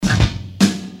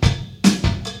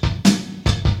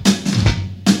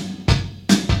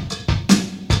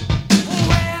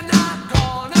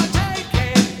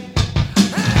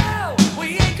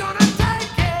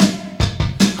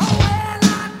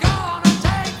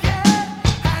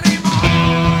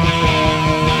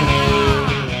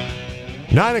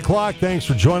9 o'clock, thanks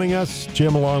for joining us.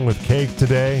 Jim along with Cake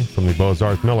today from the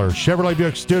Bozarth Miller Chevrolet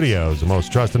Buick Studios, the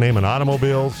most trusted name in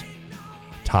automobiles.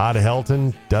 Todd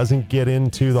Helton doesn't get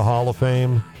into the Hall of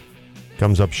Fame.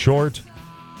 Comes up short.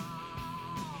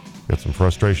 Got some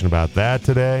frustration about that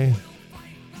today.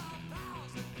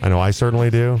 I know I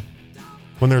certainly do.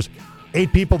 When there's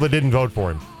 8 people that didn't vote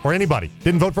for him, or anybody.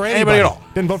 Didn't vote for anybody at all.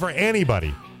 Didn't vote for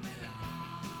anybody.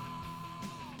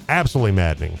 Absolutely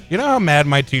maddening. You know how mad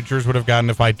my teachers would have gotten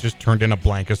if I just turned in a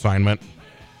blank assignment?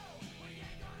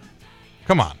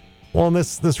 Come on. Well, and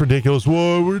this ridiculous,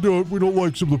 well, we don't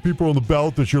like some of the people on the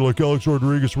ballot this year, like Alex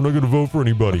Rodriguez. We're not going to vote for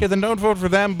anybody. Okay, then don't vote for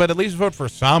them, but at least vote for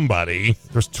somebody.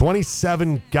 There's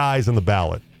 27 guys on the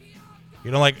ballot.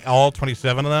 You don't like all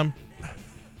 27 of them?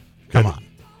 Come on.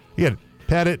 He had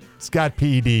Pettit, Scott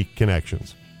PED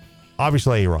connections.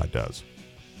 Obviously, A-Rod does.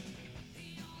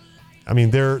 I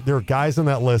mean, there are guys on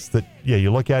that list that, yeah,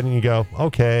 you look at it and you go,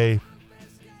 okay,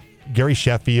 Gary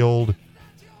Sheffield,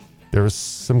 there's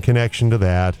some connection to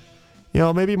that. You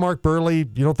know, maybe Mark Burley,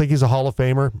 you don't think he's a Hall of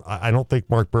Famer? I don't think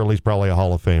Mark Burley's probably a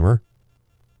Hall of Famer.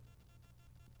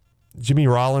 Jimmy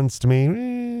Rollins, to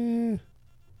me,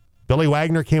 Billy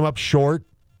Wagner came up short.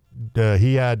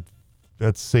 He had,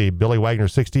 let's see, Billy Wagner,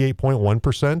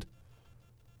 68.1%.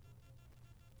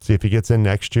 See if he gets in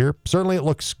next year. Certainly it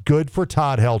looks good for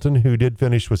Todd Helton, who did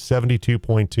finish with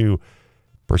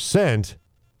 72.2%,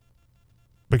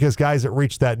 because guys that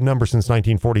reached that number since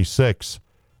 1946, I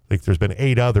think there's been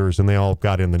 8 others, and they all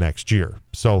got in the next year.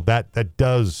 So that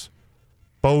does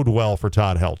bode well for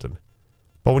Todd Helton.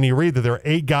 But when you read that there are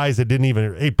 8 guys that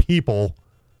 8 people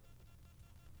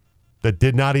that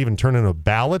did not even turn in a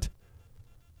ballot,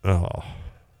 oh,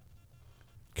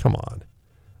 come on.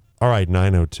 All right,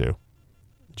 9:02.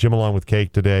 Jim along with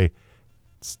Cake today.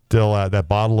 Still that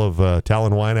bottle of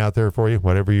Talon wine out there for you,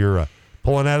 whatever you're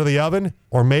pulling out of the oven.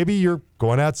 Or maybe you're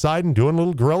going outside and doing a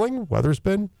little grilling. Weather's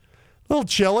been a little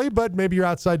chilly, but maybe you're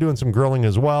outside doing some grilling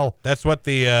as well. That's what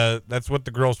the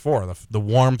grill's for, the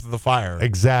warmth of the fire.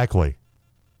 Exactly.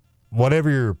 Whatever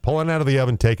you're pulling out of the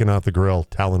oven, taking off the grill,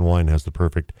 Talon wine has the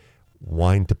perfect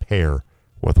wine to pair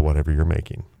with whatever you're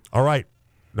making. All right,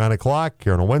 9 o'clock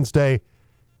here on a Wednesday.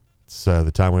 It's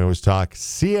the time we always talk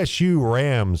CSU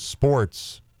Rams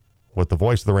sports with the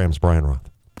voice of the Rams, Brian Roth.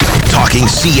 Talking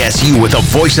CSU with the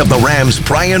voice of the Rams,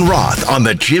 Brian Roth, on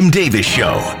the Jim Davis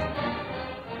Show.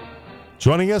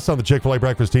 Joining us on the Chick-fil-A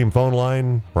Breakfast Team phone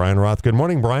line, Brian Roth. Good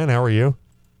morning, Brian. How are you?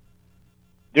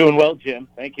 Doing well, Jim.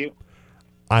 Thank you.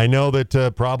 I know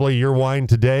that probably your wine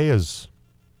today is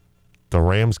the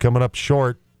Rams coming up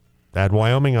short at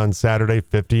Wyoming on Saturday,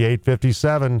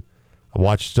 58-57. I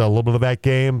watched a little bit of that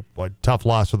game. Tough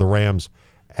loss for the Rams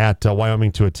at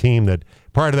Wyoming to a team that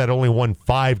prior to that only won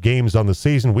 5 games on the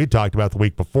season. We talked about the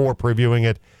week before previewing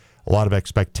it. A lot of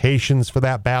expectations for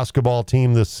that basketball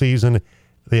team this season.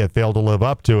 They had failed to live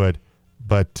up to it,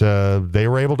 but they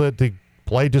were able to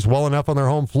play just well enough on their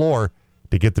home floor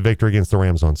to get the victory against the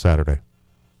Rams on Saturday.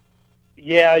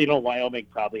 Yeah, Wyoming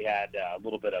probably had a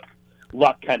little bit of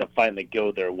luck kind of finally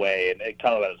go their way, and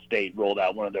Colorado State rolled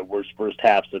out one of their worst first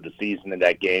halves of the season in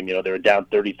that game. They were down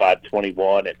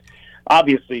 35-21, and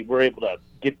obviously were able to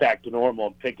get back to normal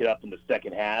and pick it up in the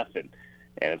second half and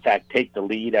in fact take the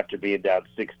lead after being down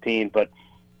 16. But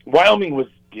Wyoming was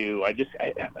due. As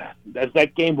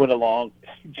that game went along,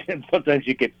 Jim, sometimes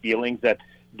you get feelings that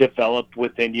developed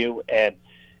within you, and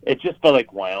it just felt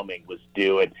like Wyoming was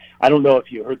due. And I don't know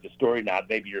if you heard the story or not.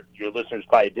 Maybe your listeners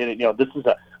probably didn't. This is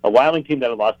a Wyoming team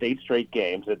that had lost 8 straight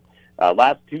games. And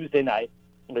last Tuesday night,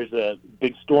 there's a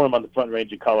big storm on the Front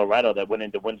Range of Colorado that went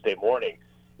into Wednesday morning.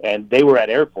 And they were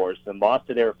at Air Force and lost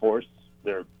at Air Force,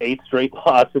 their 8th straight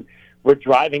loss. And we're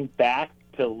driving back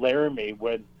to Laramie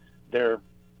when their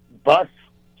bus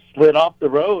slid off the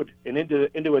road and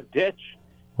into a ditch.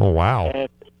 Oh, wow. And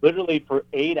literally for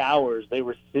 8 hours, they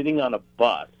were sitting on a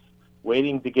bus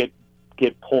waiting to get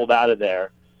pulled out of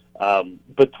there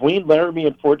between Laramie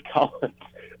and Fort Collins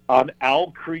on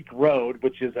Owl Creek Road,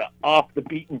 which is an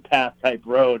off-the-beaten-path type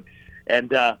road,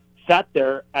 and sat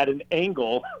there at an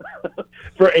angle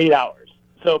for 8 hours.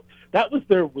 So that was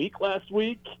their week last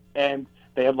week, and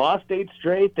they had lost 8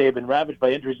 straight. They had been ravaged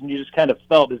by injuries, and you just kind of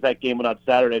felt as that game went on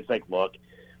Saturday, it's like, look,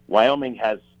 Wyoming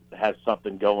has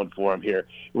something going for them here.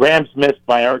 Rams missed,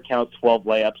 by our count, 12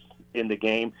 layups in the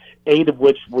game, 8 of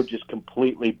which were just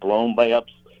completely blown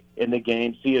layups in the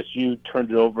game. CSU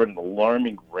turned it over at an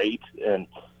alarming rate, and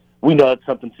we know that's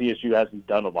something CSU hasn't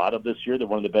done a lot of this year. They're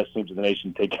one of the best teams in the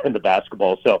nation to get into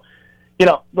basketball. So,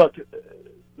 look,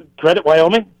 credit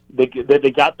Wyoming. They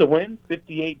got the win,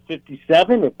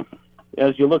 58-57.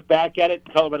 As you look back at it,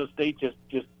 Colorado State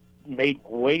just made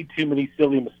way too many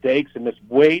silly mistakes and missed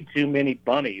way too many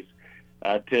bunnies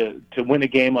to win a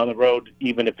game on the road,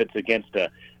 even if it's against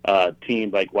a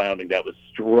team like Wyoming that was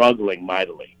struggling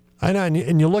mightily. I know,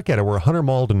 and you look at it where Hunter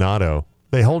Maldonado,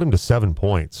 they hold him to 7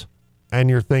 points. And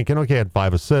you're thinking, okay, had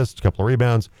 5 assists, a couple of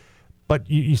rebounds. But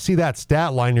you see that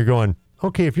stat line, you're going,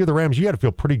 okay, if you're the Rams, you got to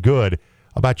feel pretty good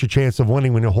about your chance of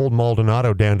winning when you hold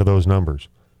Maldonado down to those numbers.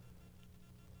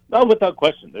 No, without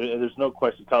question. There's no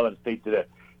question. Colorado State did a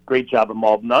great job of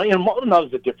Maldonado. You know,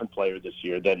 Maldonado's a different player this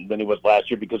year than he was last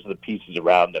year because of the pieces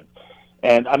around him.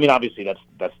 And, I mean, obviously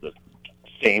that's the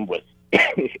same with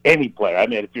any player. I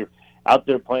mean, if you're out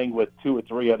there playing with 2 or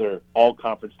 3 other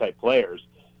all-conference type players,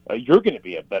 you're going to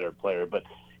be a better player. But,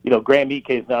 you know, Graham Ike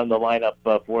is now in the lineup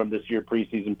for him this year,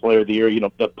 preseason player of the year, you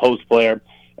know, the post player.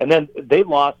 And then they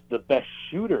lost the best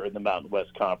shooter in the Mountain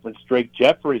West Conference, Drake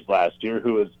Jeffries, last year,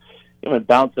 who was, you know,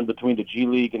 bouncing between the G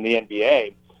League and the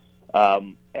NBA.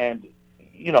 And,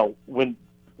 you know, when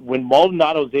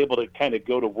Maldonado was able to kind of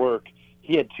go to work,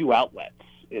 he had 2 outlets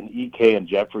in Ike and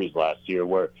Jeffries last year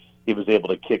where he was able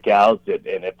to kick out,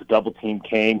 and if the double team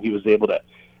came, he was able to,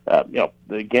 you know,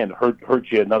 again, hurt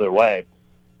you another way.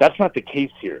 That's not the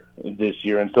case here this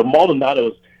year. And so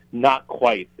Maldonado is not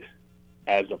quite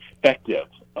as effective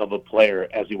of a player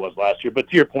as he was last year. But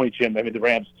to your point, Jim, I mean, the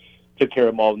Rams took care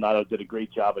of Maldonado, did a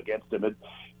great job against him. And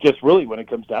just really, when it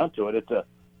comes down to it,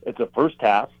 it's a first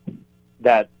half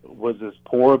that was as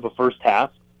poor of a first half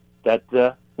that,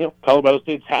 you know, Colorado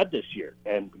State's had this year,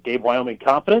 and gave Wyoming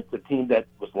confidence, a team that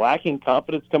was lacking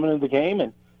confidence coming into the game.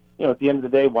 And, you know, at the end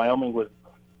of the day, Wyoming was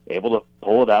able to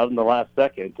pull it out in the last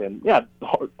second. And, yeah,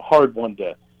 hard one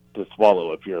to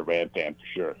swallow if you're a Ram fan, for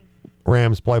sure.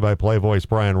 Rams play-by-play voice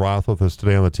Brian Roth with us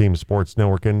today on the Team Sports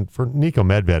Network. And for Niko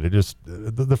Medved, it just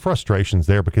the frustration's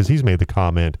there because he's made the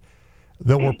comment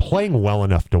that we're playing well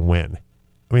enough to win.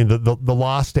 I mean, the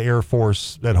loss to Air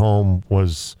Force at home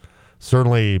was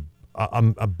certainly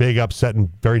a big upset and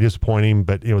very disappointing,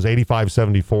 but it was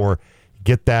 85-74.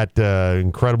 Get that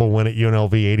incredible win at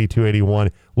UNLV,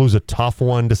 82-81. Lose a tough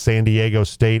one to San Diego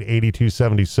State,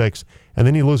 82-76. And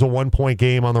then you lose a 1-point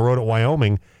game on the road at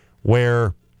Wyoming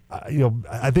where, you know,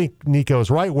 I think Niko's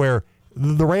right, where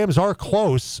the Rams are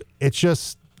close. It's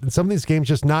just some of these games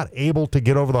just not able to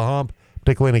get over the hump,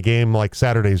 particularly in a game like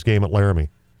Saturday's game at Laramie.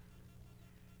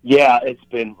 Yeah, it's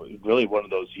been really one of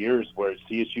those years where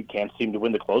CSU can't seem to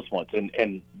win the close ones.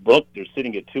 And look, they're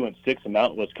sitting at 2-6 in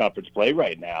Mountain West Conference play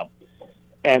right now.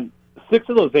 And 6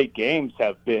 of those 8 games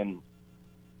have been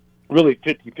really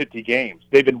 50-50 games.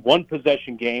 They've been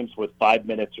one-possession games with 5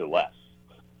 minutes or less.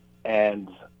 And,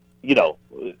 you know,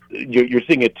 you're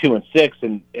sitting at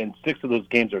 2-6, and 6 of those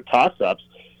games are toss-ups.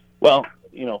 Well,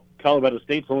 you know, Colorado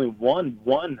State's only won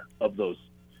 1 of those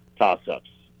toss-ups.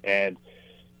 And,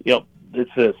 you know, it's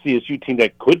a CSU team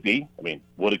that could be, I mean,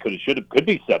 woulda, coulda, shoulda, could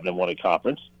be 7-1 in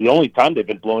conference. The only time they've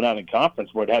been blown out in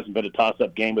conference where it hasn't been a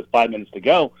toss-up game with 5 minutes to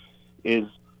go is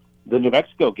the New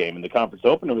Mexico game in the conference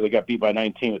opener where they got beat by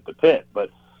 19 at the pit. But,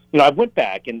 you know, I went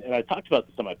back, and I talked about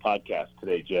this on my podcast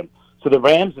today, Jim. So the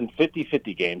Rams in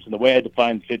 50-50 games, and the way I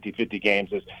define 50-50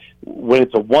 games is when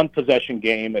it's a one-possession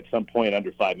game at some point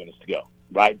under 5 minutes to go,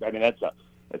 right? I mean, it's a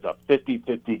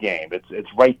 50-50 game. It's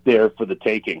right there for the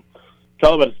taking.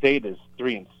 Colorado State is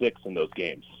 3-6 in those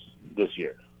games this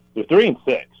year. They're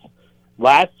 3-6.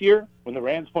 Last year, when the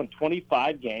Rams won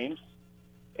 25 games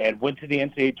and went to the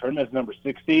NCAA tournament as number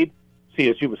 6 seed,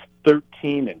 CSU was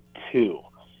 13-2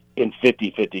 in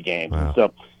 50-50 games. Wow.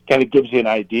 So kind of gives you an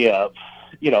idea of,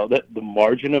 you know, the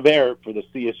margin of error for the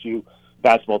CSU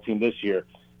basketball team this year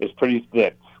is pretty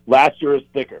thin. Last year was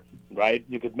thicker, right?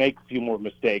 You could make a few more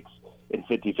mistakes in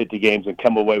 50-50 games and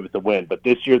come away with the win. But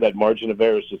this year, that margin of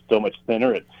error is just so much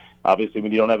thinner. And obviously,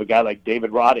 when you don't have a guy like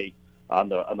David Roddy on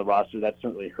the roster, that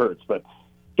certainly hurts. But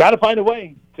got to find a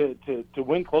way to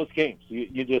win close games.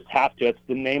 You just have to. It's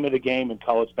the name of the game in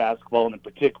college basketball, and in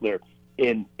particular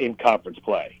in conference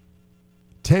play.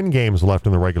 10 games left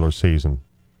in the regular season.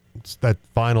 That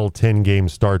final 10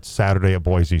 games starts Saturday at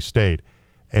Boise State.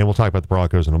 And we'll talk about the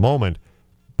Broncos in a moment.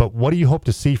 But what do you hope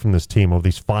to see from this team over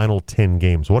these final 10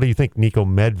 games? What do you think Niko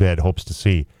Medved hopes to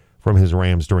see from his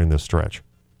Rams during this stretch?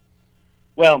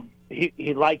 Well,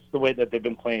 he likes the way that they've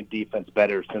been playing defense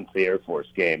better since the Air Force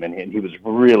game, and he was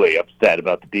really upset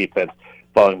about the defense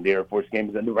following the Air Force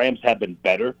games. And the Rams have been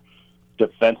better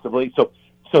defensively,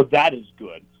 so that is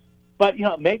good. But, you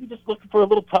know, maybe just looking for a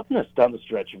little toughness down the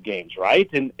stretch of games, right?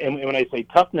 And when I say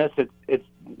toughness, it's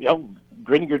you know,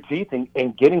 gritting your teeth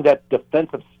and getting that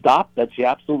defensive stop that you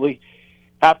absolutely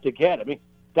have to get. I mean,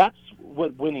 that's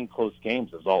what winning close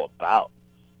games is all about.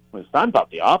 It's not about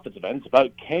the offensive end. It's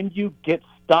about, can you get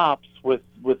stops with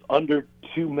under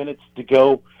 2 minutes to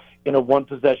go in a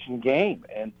one-possession game.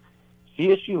 And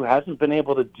CSU hasn't been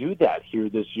able to do that here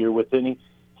this year with any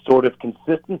sort of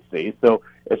consistency. So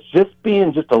it's just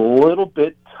being just a little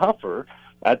bit tougher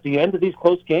at the end of these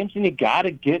close games, and you got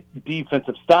to get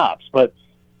defensive stops. But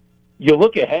you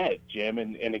look ahead, Jim,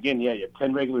 and again, you have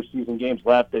 10 regular season games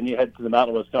left, and you head to the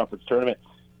Mountain West Conference tournament.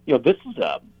 This is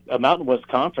a Mountain West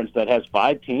Conference that has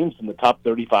 5 teams in the top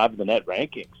 35 of the net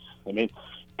rankings. I mean,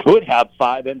 could have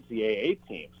 5 NCAA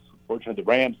teams. Fortunately, the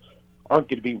Rams aren't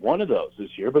going to be one of those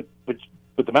this year, but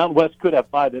the Mountain West could have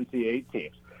 5 NCAA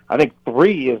teams. I think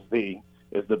 3 is the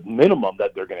minimum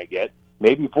that they're going to get,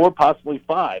 maybe 4, possibly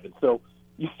 5. And so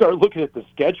you start looking at the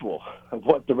schedule of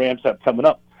what the Rams have coming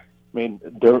up. I mean,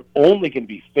 they're only going to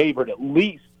be favored at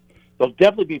least. They'll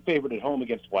definitely be favored at home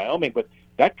against Wyoming, but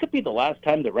that could be the last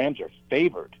time the Rams are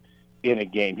favored in a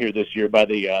game here this year by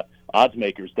the odds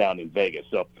makers down in Vegas.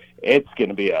 So it's going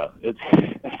to be a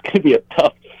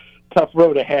tough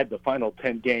road ahead. The final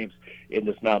 10 games in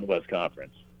this Mountain West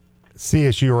Conference.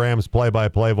 CSU Rams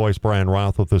play-by-play voice Brian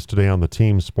Roth with us today on the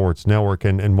Team Sports Network,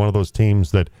 and one of those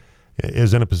teams that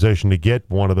is in a position to get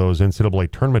one of those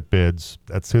NCAA tournament bids.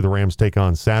 That's who the Rams take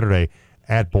on Saturday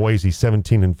at Boise,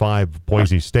 17-5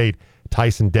 Boise State.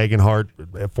 Tyson Degenhart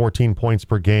at 14 points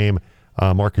per game.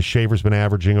 Marcus Shaver's been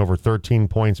averaging over 13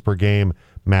 points per game.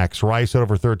 Max Rice at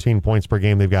over 13 points per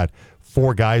game. They've got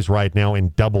 4 guys right now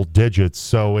in double digits,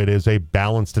 so it is a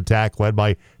balanced attack led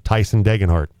by Tyson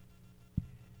Degenhart.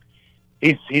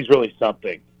 He's really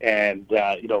something. And,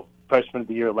 freshman of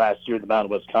the year last year in the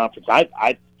Mountain West Conference,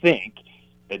 I think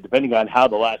that depending on how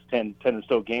the last 10 or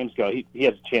so games go, he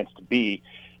has a chance to be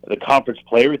the conference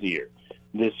player of the year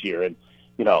this year. And,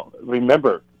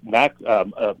 remember,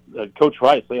 Coach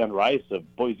Rice, Leon Rice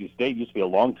of Boise State, used to be a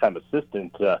longtime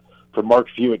assistant for Mark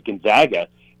Few at Gonzaga,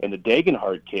 and the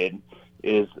Degenhart kid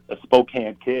is a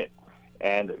Spokane kid.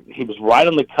 And he was right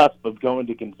on the cusp of going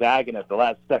to Gonzaga, and at the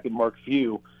last second, Mark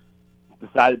Few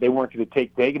decided they weren't going to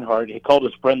take Degenhart. He called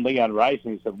his friend Leon Rice,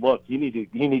 and he said, look, you need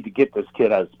to get this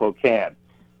kid out of Spokane.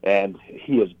 And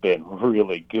he has been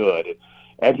really good.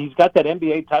 And he's got that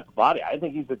NBA type of body. I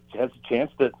think he has a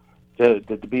chance to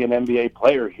be an NBA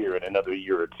player here in another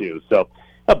year or two. So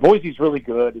Boise's really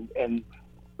good, and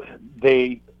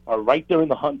they are right there in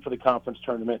the hunt for the conference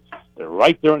tournament. They're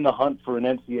right there in the hunt for an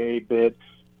NCAA bid.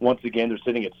 Once again, they're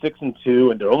sitting at 6-2,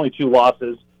 and their only 2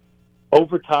 losses,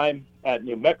 overtime at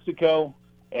New Mexico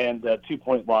and a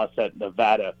 2-point loss at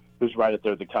Nevada, who's right up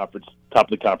there at the top of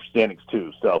the conference standings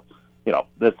too. So,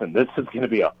 listen, this is going to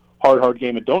be a hard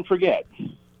game. And don't forget,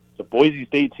 the Boise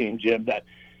State team, Jim, that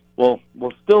will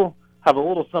still have a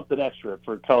little something extra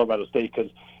for Colorado State,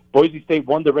 because Boise State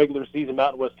won the regular season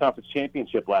Mountain West Conference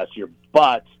championship last year,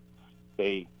 but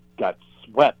they got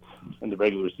swept in the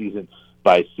regular season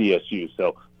by CSU.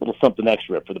 So a little something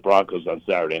extra for the Broncos on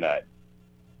Saturday night.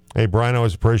 Hey, Brian, I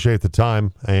always appreciate the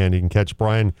time, and you can catch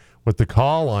Brian with the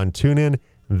call on TuneIn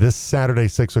this Saturday,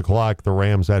 6 o'clock, the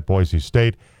Rams at Boise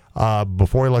State.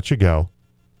 Before I let you go,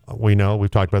 we know, we've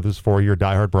talked about this before, you're a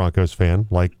diehard Broncos fan,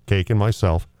 like Cake and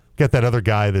myself. Get that other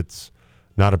guy that's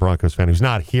not a Broncos fan, who's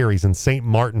not here. He's in St.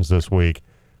 Martin's this week,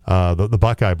 the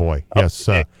Buckeye boy. Yes,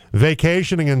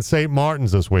 vacationing in St.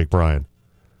 Martin's this week, Brian.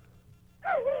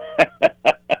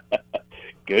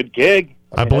 Good gig.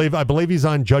 I believe he's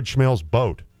on Judge Schmal's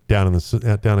boat down in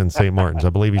St. Martin's. I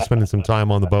believe he's spending some time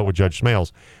on the boat with Judge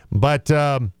Schmal's. But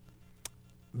the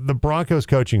Broncos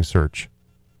coaching search,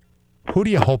 who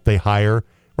do you hope they hire?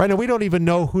 Right now, we don't even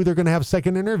know who they're going to have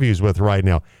second interviews with right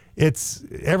now. It's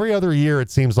every other year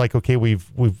it seems like, okay, we've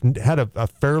had a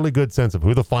fairly good sense of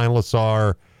who the finalists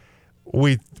are.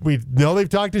 We know they've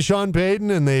talked to Sean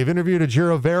Payton, and they've interviewed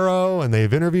Ejiro Vero, and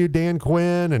they've interviewed Dan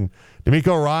Quinn and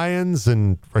D'Amico Ryans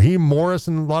and Raheem Morris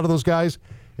and a lot of those guys,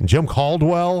 and Jim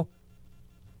Caldwell.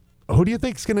 Who do you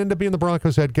think is going to end up being the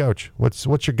Broncos head coach? What's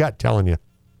your gut telling you?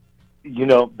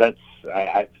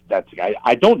 I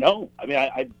don't know. I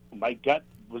mean, my gut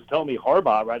was telling me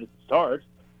Harbaugh right at the start,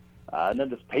 and then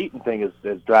this Payton thing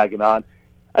is dragging on.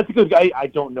 That's a good guy. I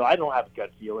don't know. I don't have a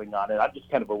gut feeling on it. I'm just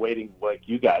kind of awaiting, like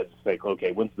you guys, say,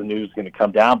 okay, when's the news going to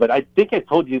come down? But I think I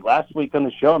told you last week on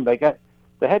the show, and they got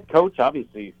the head coach,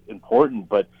 obviously important,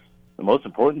 but the most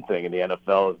important thing in the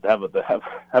NFL is to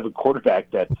have a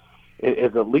quarterback that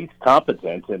is at least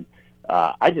competent. And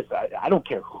I don't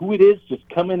care who it is, just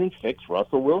come in and fix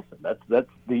Russell Wilson. That's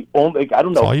the only. I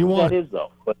don't know who that is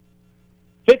though, but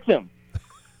fix him.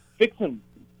 Fix him.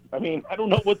 I mean, I don't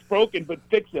know what's broken, but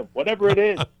fix him. Whatever it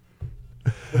is.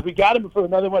 If we got him for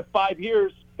another 5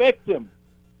 years, fix him.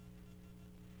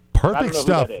 Perfect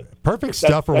stuff. Perfect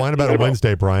stuff for Wine About a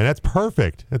Wednesday, Brian. That's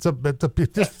perfect. It's a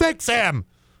just fix him.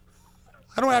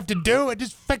 I don't have to do it.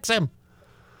 Just fix him.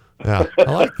 Yeah,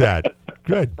 I like that.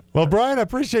 Good. Well, Brian, I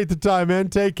appreciate the time, man.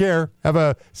 Take care. Have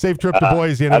a safe trip to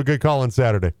Boise and have a good call on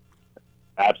Saturday.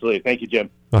 Absolutely. Thank you, Jim.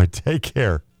 All right, take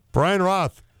care. Brian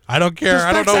Roth. I don't care. Just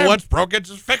I don't fix know him. what's broken.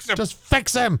 Just fix him. Just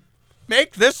fix him.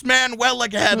 Make this man well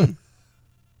again.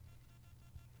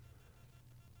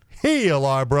 Heal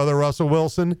our brother Russell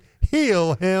Wilson.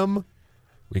 Heal him.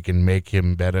 We can make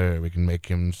him better. We can make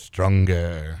him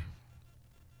stronger.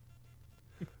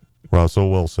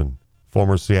 Russell Wilson,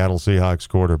 former Seattle Seahawks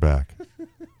quarterback.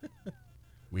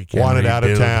 We can Wanted out of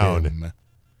rebuild town. him.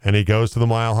 And he goes to the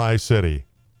Mile High City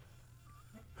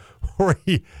where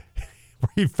he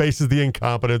faces the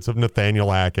incompetence of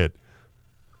Nathaniel Hackett.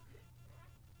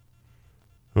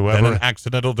 Then Whoever an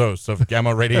accidental dose of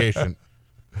gamma radiation.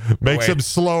 makes Wait. him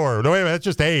slower. No, wait a minute, that's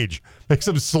just age. Makes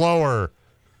him slower.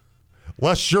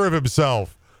 Less sure of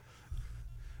himself.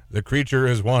 The creature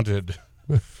is wanted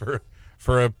for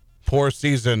a poor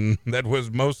season that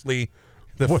was mostly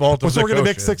the fault of So the we're going to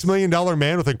make coaches. $6 million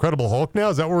man with Incredible Hulk now?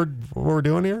 Is that what we're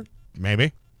doing here?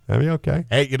 Maybe. Maybe, okay.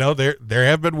 Hey, there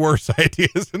have been worse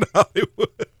ideas in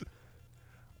Hollywood.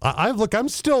 I'm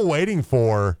still waiting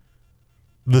for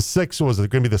the going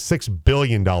to be the $6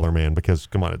 billion man because,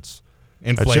 come on, it's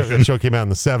Inflation. That show came out in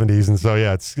the 70s, and so,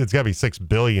 yeah, it's got to be $6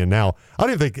 billion now. I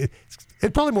don't even think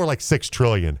it's probably more like $6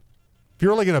 trillion. If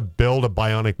you're really going to build a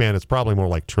bionic man, it's probably more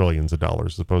like trillions of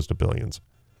dollars as opposed to billions.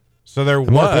 So there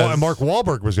And was Mark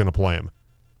Wahlberg was going to play him.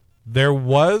 There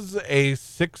was a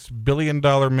 $6 billion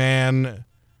man.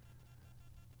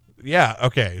 Yeah,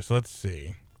 okay, so let's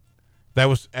see. That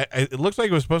was. It looks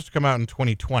like it was supposed to come out in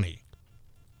 2020.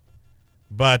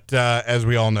 But as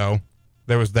we all know,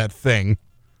 there was that thing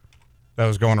that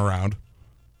was going around.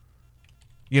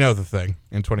 You know the thing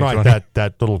in 2020. Right,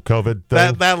 that little COVID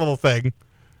thing. that little thing.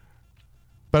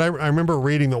 But I remember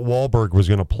reading that Wahlberg was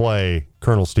going to play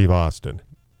Colonel Steve Austin.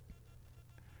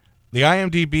 The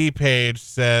IMDb page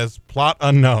says plot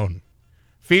unknown.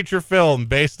 Feature film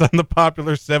based on the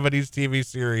popular 70s TV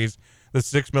series The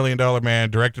 $6 Million Man,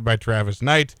 directed by Travis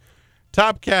Knight.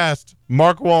 Top cast,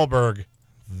 Mark Wahlberg.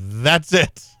 That's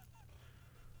it.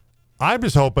 I'm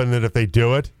just hoping that if they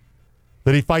do it,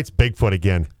 that he fights Bigfoot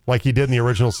again, like he did in the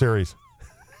original series.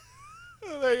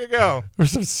 There you go. We're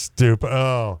so stupid.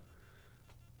 Oh.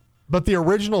 But the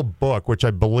original book, which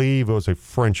I believe was a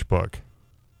French book,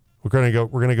 we're gonna go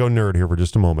nerd here for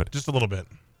just a moment. Just a little bit.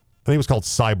 I think it was called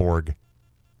Cyborg,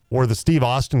 where the Steve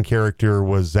Austin character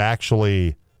was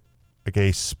actually like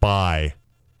a spy,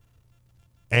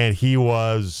 and he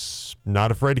was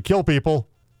not afraid to kill people.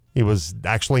 He was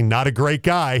actually not a great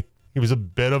guy. He was a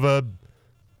bit of a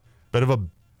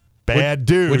bad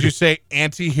dude. Would you say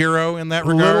anti-hero in that A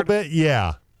regard? little bit,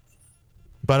 yeah.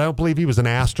 But I don't believe he was an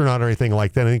astronaut or anything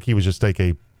like that. I think he was just like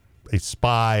a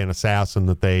spy, an assassin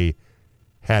that they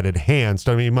had enhanced.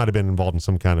 I mean, he might have been involved in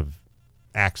some kind of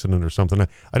accident or something.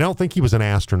 I don't think he was an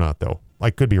astronaut, though.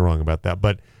 I could be wrong about that.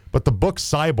 But the book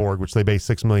Cyborg, which they based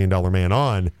 $6 Million Man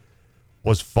on,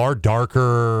 was far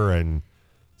darker, and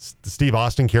the Steve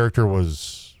Austin character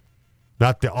was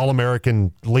not the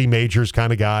all-American Lee Majors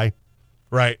kind of guy.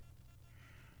 Right.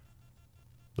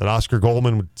 That Oscar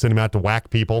Goldman would send him out to whack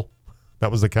people.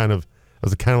 That was the kind of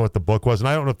what the book was. And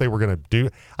I don't know if they were going to do.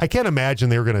 I can't imagine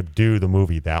they were going to do the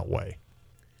movie that way.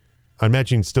 I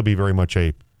imagine he'd still be very much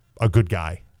a good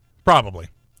guy. Probably.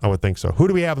 I would think so. Who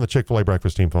do we have on the Chick-fil-A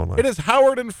breakfast team phone line? It is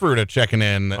Howard and Fruta checking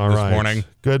in All this right. morning.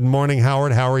 Good morning,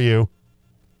 Howard. How are you?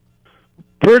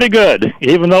 Pretty good.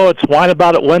 Even though it's Wine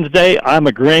About It Wednesday, I'm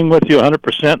agreeing with you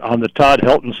 100% on the Todd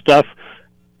Helton stuff.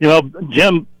 You know,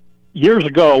 Jim, years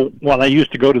ago when I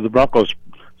used to go to the Broncos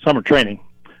summer training,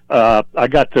 I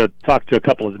got to talk to a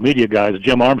couple of the media guys.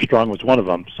 Jim Armstrong was one of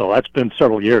them, so that's been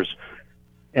several years.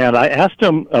 And I asked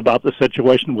him about the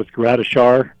situation with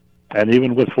Gradishar and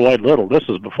even with Floyd Little. This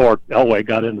was before Elway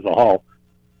got into the Hall.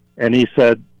 And he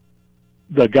said,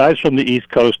 the guys from the East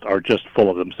Coast are just full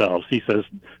of themselves. He says,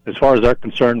 as far as they're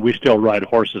concerned, we still ride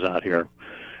horses out here.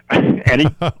 And he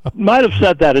might have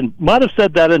said that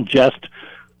in jest,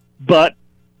 but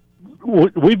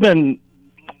we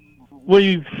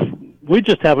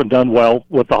just haven't done well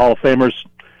with the Hall of Famers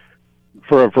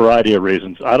for a variety of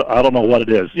reasons. I don't know what it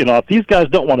is. You know, if these guys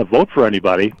don't want to vote for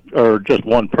anybody or just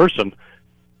one person,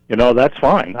 you know, that's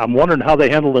fine. I'm wondering how they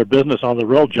handle their business on the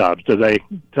real jobs. Do they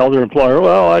tell their employer,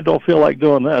 well, I don't feel like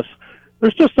doing this?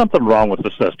 There's just something wrong with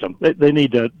the system. They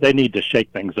need to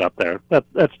shake things up there.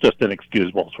 That's just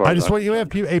inexcusable. As far I as just want you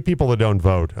have 8 people that don't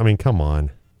vote. I mean, come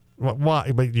on.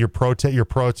 Why? But you're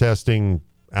protesting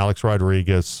Alex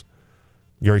Rodriguez,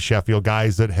 Gary Sheffield,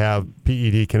 guys that have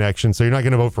PED connections. So you're not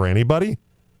going to vote for anybody?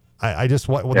 I just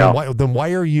then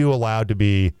why are you allowed to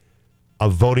be a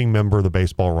voting member of the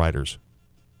baseball writers?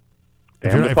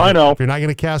 If you're not going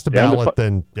to cast a ballot,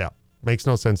 then makes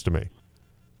no sense to me.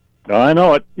 I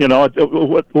know it.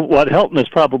 What Helton is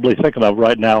probably thinking of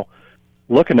right now,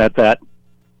 looking at that,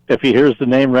 if he hears the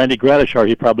name Randy Gradishar,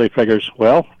 he probably figures,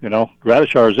 well,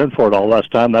 Gradishar is in for it all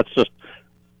last time. That's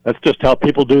just how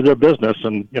people do their business,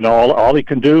 and all he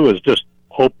can do is just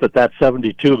hope that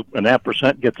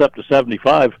 72.5% gets up to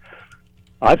 75.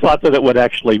 I thought that it would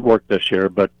actually work this year,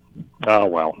 but oh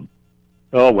well.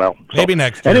 So, maybe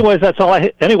next year. Anyways, that's all I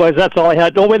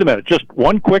had. Oh, wait a minute. Just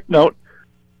one quick note.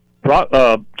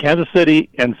 Kansas City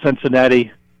and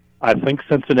Cincinnati. I think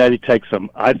Cincinnati takes them.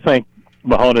 I think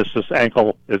Mahomes'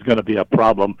 ankle is going to be a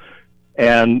problem,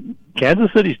 and Kansas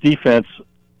City's defense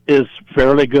is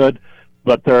fairly good,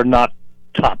 but they're not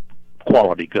top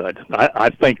quality good. I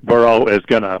think Burrow is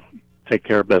going to take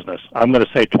care of business. I'm going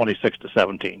to say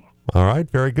 26-17. All right,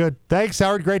 very good. Thanks,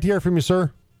 Howard. Great to hear from you,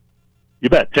 sir. You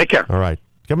bet. Take care. All right.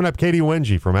 Coming up, Katie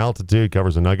Wengie from Altitude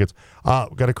covers the Nuggets.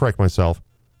 Got to correct myself.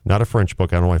 Not a French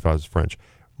book. I don't know if I was French.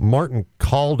 Martin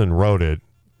Calden wrote it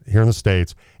here in the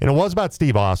States, and it was about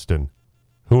Steve Austin,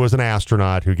 who was an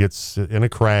astronaut who gets in a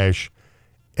crash,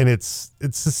 and it's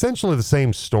essentially the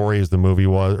same story as the movie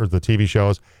was or the TV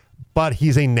shows, but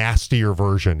he's a nastier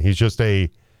version. He's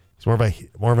more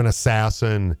of an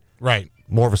assassin, right?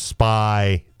 More of a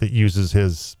spy that uses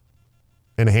his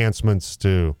enhancements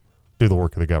to do the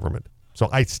work of the government. So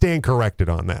I stand corrected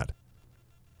on that.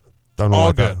 Don't know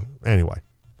all good. Anyway,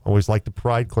 always like to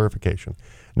provide clarification.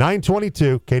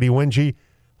 9:22, Katie Wengie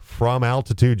from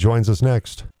Altitude joins us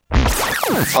next.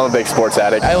 I'm a big sports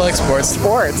addict. I like sports.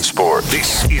 Sport.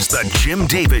 This is the Jim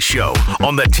Davis Show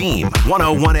on the Team.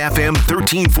 101 FM,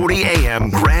 1340 AM,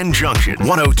 Grand Junction.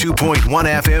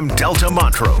 102.1 FM, Delta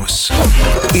Montrose.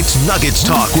 It's Nuggets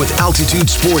Talk with Altitude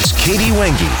Sports' Katie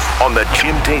Wengie on the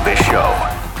Jim Davis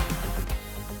Show.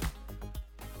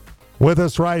 With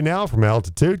us right now from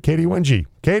Altitude, Katie Wengie.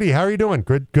 Katie, how are you doing?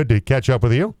 Good to catch up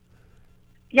with you.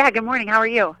 Yeah, good morning. How are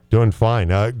you? Doing fine.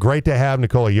 Great to have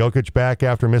Nikola Jokic back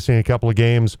after missing a couple of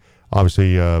games.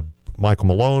 Obviously, Michael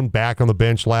Malone back on the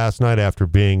bench last night after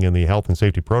being in the health and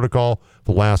safety protocol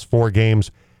the last 4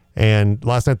 games. And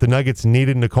last night, the Nuggets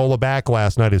needed Nikola back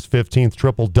last night. His 15th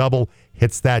triple-double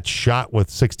hits that shot with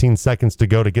 16 seconds to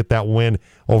go to get that win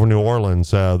over New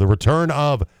Orleans. The return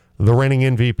of the reigning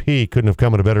MVP couldn't have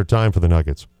come at a better time for the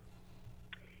Nuggets.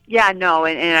 Yeah, no,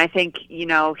 and I think,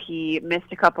 he missed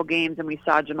a couple games, and we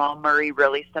saw Jamal Murray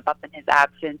really step up in his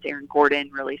absence. Aaron Gordon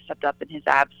really stepped up in his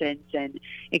absence, and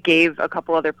it gave a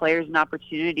couple other players an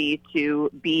opportunity to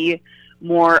be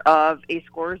more of a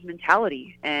scorer's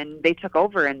mentality, and they took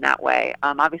over in that way.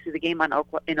 Obviously, the game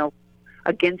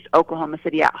against Oklahoma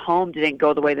City at home didn't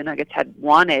go the way the Nuggets had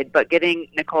wanted, but getting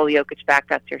Nikola Jokic back,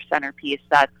 that's your centerpiece.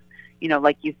 That's,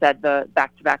 like you said, the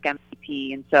back-to-back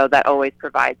MVP, and so that always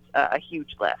provides a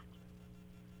huge lift.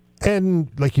 And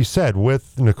like you said,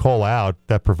 with Nicole out,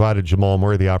 that provided Jamal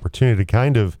Murray the opportunity to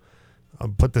kind of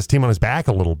put this team on his back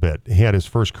a little bit. He had his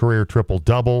first career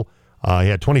triple-double. He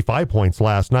had 25 points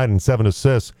last night and 7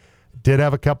 assists. Did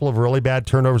have a couple of really bad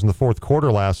turnovers in the fourth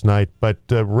quarter last night, but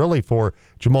really for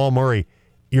Jamal Murray,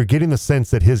 you're getting the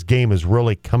sense that his game is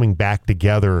really coming back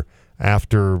together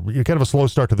after kind of a slow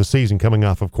start to the season, coming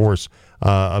off, of course,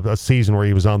 a season where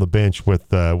he was on the bench with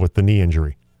the knee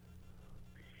injury.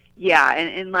 Yeah,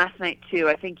 and last night, too,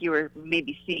 I think you were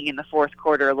maybe seeing in the fourth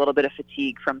quarter a little bit of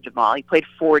fatigue from Jamal. He played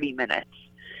 40 minutes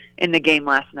in the game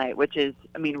last night, which is,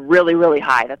 really, really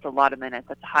high. That's a lot of minutes.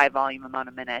 That's a high-volume amount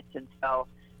of minutes. And so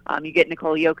you get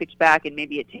Nikola Jokic back, and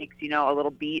maybe it takes, a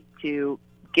little beat to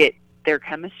get their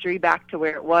chemistry back to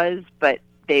where it was, but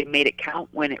they made it count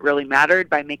when it really mattered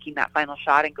by making that final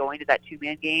shot and going to that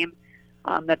 2-man game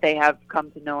that they have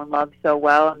come to know and love so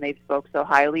well, and they've spoke so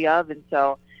highly of. And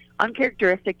so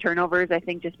uncharacteristic turnovers, I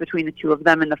think, just between the two of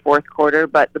them in the fourth quarter.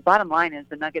 But the bottom line is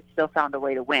the Nuggets still found a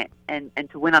way to win, and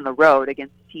to win on the road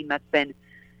against a team that's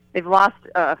they've lost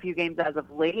a few games as of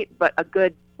late, but a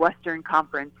good Western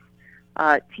Conference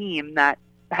team that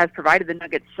has provided the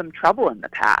Nuggets some trouble in the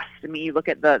past. You look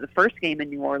at the first game in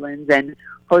New Orleans, and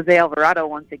Jose Alvarado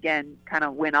once again kind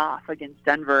of went off against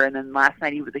Denver, and then last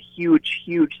night he was a huge,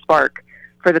 huge spark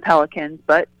for the Pelicans,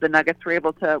 but the Nuggets were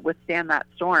able to withstand that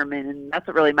storm, and that's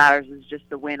what really matters, is just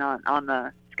the win on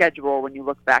the schedule when you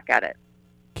look back at it.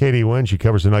 Katie Wynn, she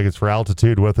covers the Nuggets for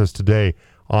Altitude, with us today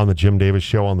on the Jim Davis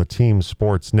Show on the Team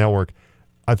Sports Network.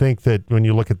 I think that when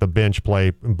you look at the bench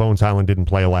play, Bones Hyland didn't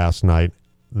play last night,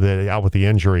 out with the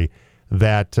injury,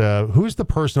 that who's the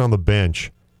person on the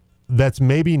bench that's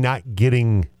maybe not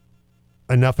getting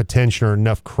enough attention or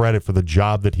enough credit for the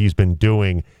job that he's been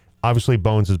doing Obviously,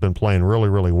 Bones has been playing really,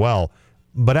 really well.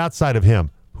 But outside of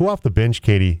him, who off the bench,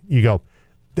 Katie, you go,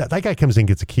 that guy comes in,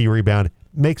 gets a key rebound,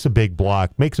 makes a big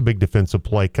block, makes a big defensive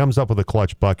play, comes up with a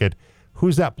clutch bucket.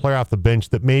 Who's that player off the bench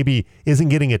that maybe isn't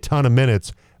getting a ton of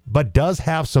minutes, but does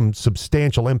have some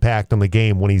substantial impact on the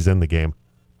game when he's in the game?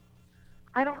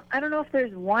 I don't know if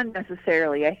there's one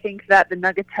necessarily. I think that the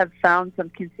Nuggets have found some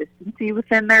consistency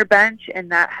within their bench,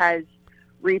 and that has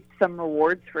reaped some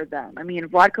rewards for them. I mean,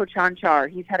 Vlatko Čančar,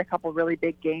 he's had a couple really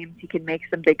big games. He can make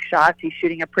some big shots. He's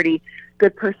shooting a pretty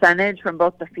good percentage from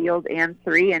both the field and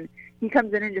three, and he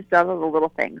comes in and just does all the little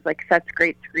things, like sets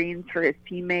great screens for his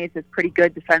teammates, is pretty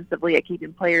good defensively at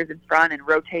keeping players in front and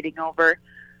rotating over.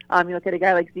 You look at a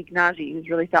guy like Zeke Naji, who's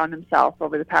really found himself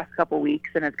over the past couple weeks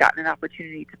and has gotten an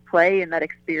opportunity to play, and that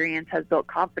experience has built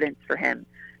confidence for him.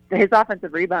 So his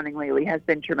offensive rebounding lately has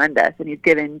been tremendous, and he's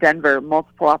given Denver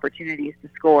multiple opportunities to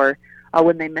score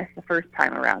when they missed the first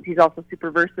time around. He's also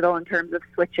super versatile in terms of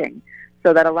switching,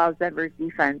 so that allows Denver's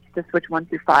defense to switch 1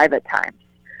 through 5 at times.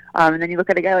 And then you look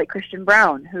at a guy like Christian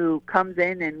Braun, who comes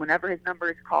in, and whenever his number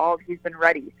is called, he's been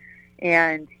ready.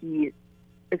 And he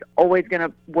is always going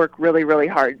to work really, really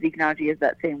hard. Zeke Naji is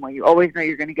that same way. You always know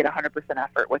you're going to get 100%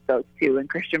 effort with those two. And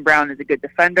Christian Braun is a good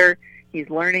defender. He's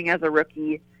learning as a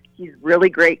rookie. He's really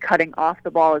great cutting off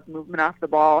the ball. His movement off the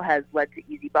ball has led to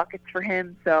easy buckets for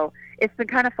him. So it's been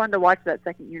kind of fun to watch that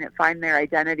second unit find their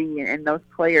identity and those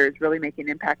players really make an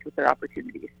impact with their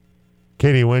opportunities.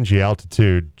 Katie Winge,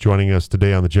 Altitude, joining us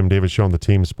today on the Jim Davis Show on the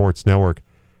Team Sports Network.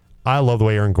 I love the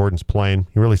way Aaron Gordon's playing.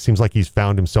 He really seems like he's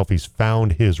found himself. He's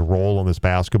found his role on this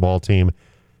basketball team.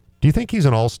 Do you think he's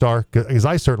an all-star? Because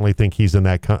I certainly think he's in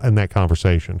that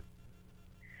conversation.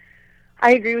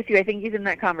 I agree with you. I think he's in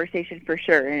that conversation for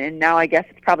sure. And now I guess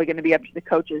it's probably going to be up to the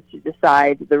coaches to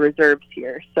decide the reserves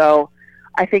here. So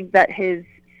I think that his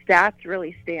stats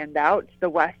really stand out. The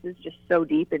West is just so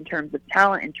deep in terms of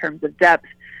talent, in terms of depth.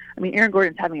 I mean, Aaron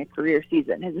Gordon's having a career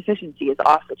season. His efficiency is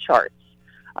off the charts.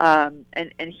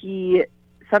 And he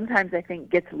sometimes, I think,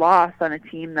 gets lost on a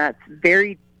team that's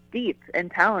very deep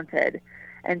and talented.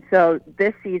 And so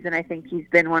this season, I think he's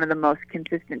been one of the most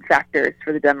consistent factors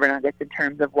for the Denver Nuggets in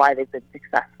terms of why they've been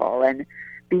successful. And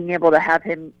being able to have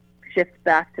him shift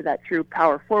back to that true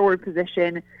power forward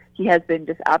position, he has been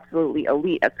just absolutely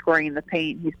elite at scoring in the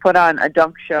paint. He's put on a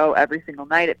dunk show every single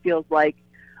night, it feels like.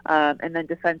 And then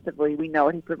defensively, we know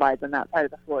what he provides on that side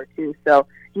of the floor, too. So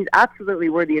he's absolutely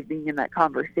worthy of being in that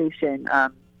conversation.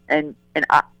 And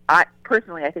I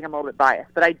personally, I think I'm a little bit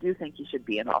biased, but I do think he should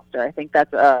be an all-star. I think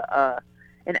that's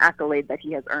an accolade that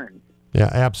he has earned. Yeah,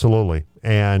 absolutely.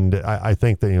 And I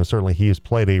think that, certainly he has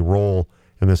played a role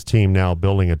in this team now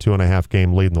building a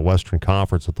 2.5-game lead in the Western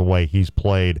Conference with the way he's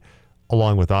played,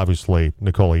 along with, obviously,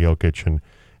 Nikola Jokic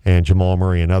and Jamal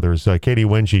Murray and others. Katie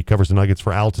Winge covers the Nuggets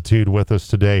for Altitude with us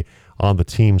today on the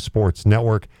Team Sports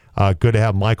Network. Good to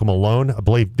have Michael Malone. I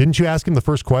believe, didn't you ask him the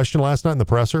first question last night in the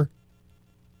presser?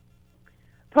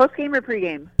 Post-game or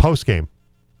pre-game? Post-game.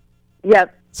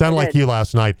 Yep. Sounded like you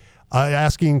last night.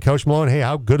 Asking Coach Malone, hey,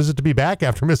 how good is it to be back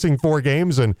after missing 4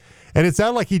 games? And it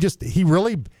sounded like he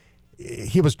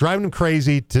was driving him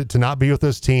crazy to not be with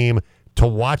his team, to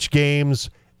watch games,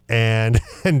 and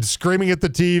screaming at the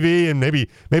TV and maybe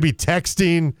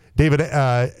texting David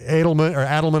Adelman,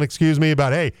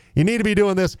 about, hey, you need to be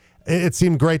doing this. It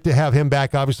seemed great to have him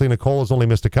back. Obviously, Nicole has only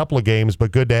missed a couple of games,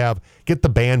 but good to get the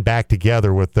band back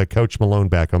together with Coach Malone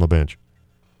back on the bench.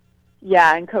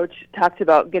 Yeah, and Coach talked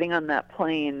about getting on that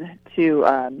plane to,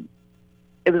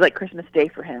 it was like Christmas Day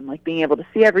for him, like being able to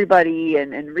see everybody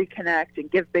and reconnect and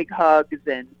give big hugs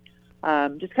and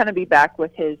just kind of be back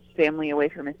with his family, away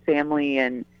from his family.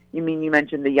 And you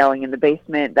mentioned the yelling in the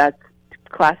basement. That's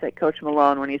classic Coach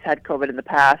Malone when he's had COVID in the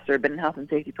past or been in health and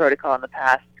safety protocol in the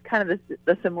past. Kind of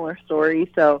the similar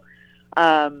story. So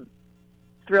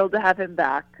thrilled to have him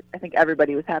back. I think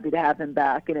everybody was happy to have him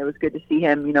back, and it was good to see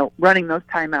him, running those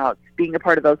timeouts, being a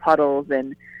part of those huddles,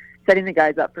 and setting the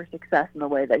guys up for success in the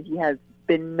way that he has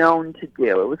been known to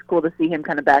do. It was cool to see him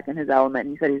kind of back in his element.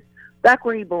 He said he's back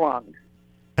where he belongs.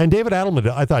 And David Adelman,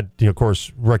 I thought, of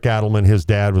course, Rick Adelman, his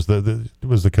dad was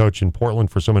the coach in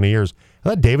Portland for so many years. I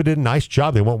thought David did a nice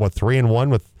job. They went 3-1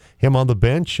 with him on the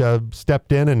bench,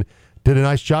 stepped in and did a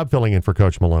nice job filling in for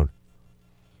Coach Malone.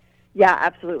 Yeah,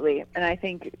 absolutely. And I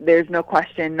think there's no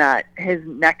question that his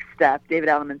next step, David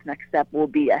Adelman's next step, will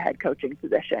be a head coaching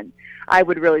position. I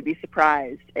would really be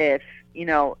surprised if,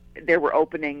 there were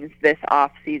openings this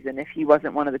off season if he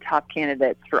wasn't one of the top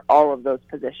candidates for all of those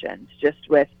positions, just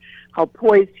with how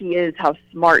poised he is, how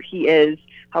smart he is,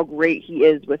 how great he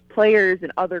is with players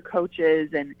and other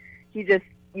coaches. And he just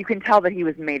you can tell that he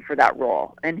was made for that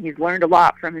role, and he's learned a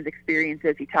lot from his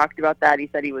experiences. He talked about that. He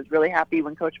said he was really happy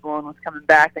when Coach Malone was coming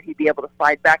back, that he'd be able to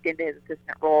slide back into his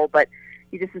assistant role, but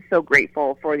he just is so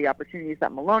grateful for the opportunities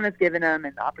that Malone has given him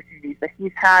and the opportunities that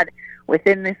he's had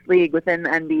within this league, within the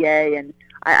NBA, and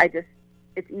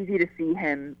it's easy to see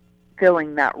him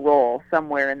filling that role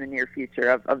somewhere in the near future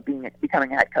of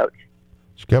becoming a head coach.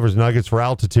 She covers Nuggets for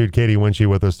Altitude. Katie Winchy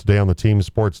with us today on the Team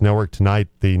Sports Network. Tonight,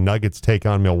 the Nuggets take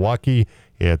on Milwaukee.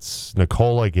 It's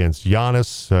Nikola against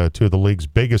Giannis, two of the league's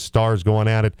biggest stars going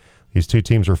at it. These two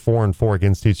teams are 4-4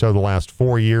 against each other the last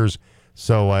 4 years.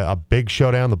 So a big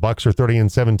showdown. The Bucks are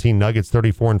 30-17, Nuggets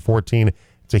 34-14.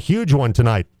 It's a huge one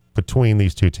tonight between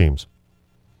these two teams.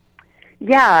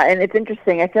 Yeah, and it's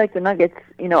interesting. I feel like the Nuggets,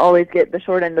 always get the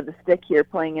short end of the stick here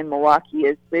playing in Milwaukee.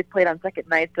 As they've played on second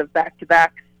nights of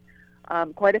back-to-backs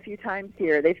quite a few times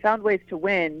here. They've found ways to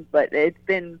win, but it's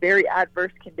been very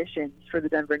adverse conditions for the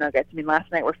Denver Nuggets. I mean, last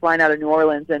night we're flying out of New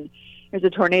Orleans, and there's a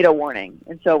tornado warning.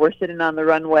 And so we're sitting on the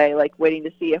runway, waiting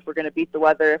to see if we're going to beat the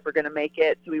weather, if we're going to make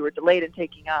it. So we were delayed in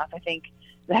taking off. I think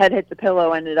the head hit the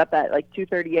pillow, ended up at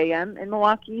 2:30 a.m. in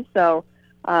Milwaukee. So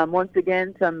once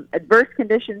again, some adverse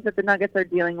conditions that the Nuggets are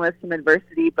dealing with, some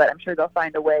adversity, but I'm sure they'll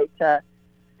find a way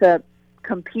to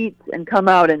compete and come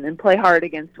out and play hard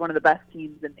against one of the best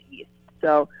teams in the East.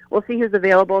 So we'll see who's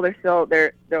available. They'll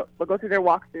go through their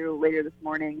walkthrough later this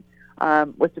morning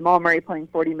with Jamal Murray playing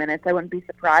 40 minutes. I wouldn't be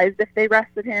surprised if they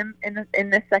rested him in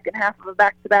the second half of a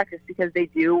back-to-back, just because they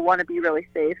do want to be really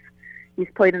safe. He's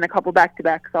played in a couple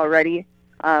back-to-backs already,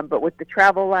 but with the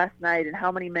travel last night and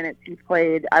how many minutes he's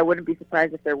played, I wouldn't be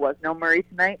surprised if there was no Murray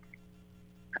tonight.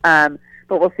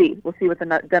 But we'll see. We'll see what the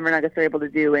Denver Nuggets are able to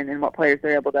do and what players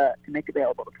they're able to make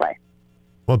available to play.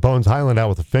 Well, Bones Highland out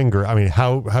with a finger. I mean,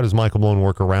 how does Michael Malone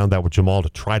work around that with Jamal to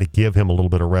try to give him a little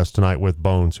bit of rest tonight with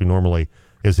Bones, who normally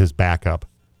is his backup?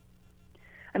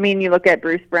 I mean, you look at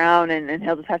Bruce Brown, and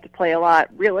he'll just have to play a lot.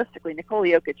 Realistically, Nikola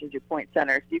Jokic is your point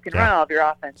center, so you can run all of your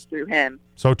offense through him.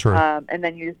 So true. And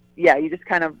then you just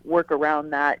kind of work around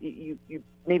that. You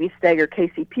maybe stagger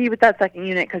KCP with that second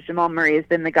unit, because Jamal Murray has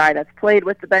been the guy that's played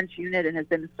with the bench unit and has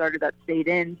been the starter that stayed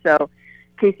in. So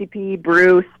KCP,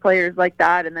 Bruce, players like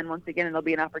that, and then once again, it'll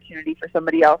be an opportunity for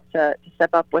somebody else to step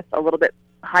up with a little bit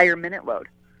higher minute load.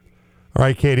 All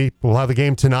right, Katie, we'll have the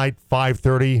game tonight,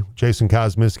 5:30. Jason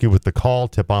Kosminski with the call.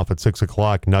 Tip-off at 6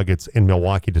 o'clock. Nuggets in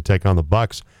Milwaukee to take on the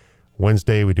Bucks.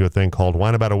 Wednesday, we do a thing called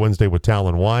Wine About a Wednesday with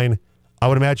Talon Wine. I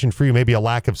would imagine for you, maybe a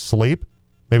lack of sleep.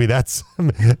 Maybe that's a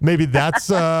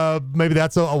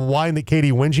wine that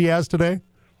Katie Winchy has today.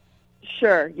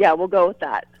 Sure. Yeah, we'll go with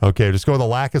that. Okay, just go with a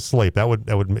lack of sleep.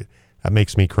 That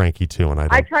makes me cranky too, and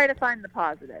I try to find the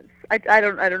positives. I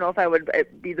don't know if I would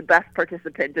be the best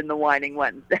participant in the Whining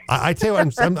Wednesday. I tell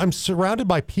you, I'm surrounded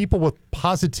by people with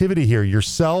positivity here.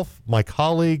 Yourself, my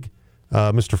colleague,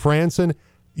 Mr. Franson,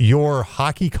 your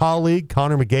hockey colleague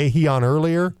Connor McGahey on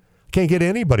earlier. Can't get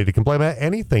anybody to complain about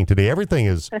anything today. Everything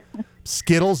is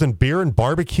Skittles and beer and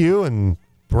barbecue and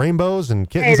rainbows and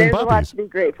kittens and puppies. There's a lot to be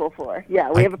grateful for.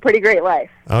 Yeah, we have a pretty great life.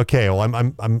 Okay, well,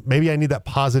 I'm maybe I need that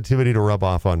positivity to rub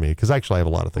off on me, because actually I have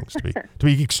a lot of things to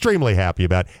be extremely happy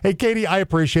about. Hey, Katie, I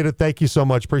appreciate it. Thank you so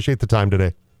much. Appreciate the time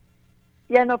today.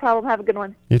 Yeah, no problem. Have a good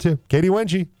one. You too. Katie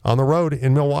Winchy on the road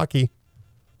in Milwaukee.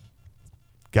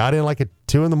 Got in at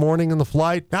 2 a.m. in the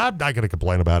flight. I'm not going to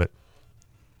complain about it.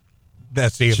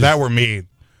 If that were me,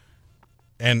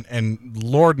 and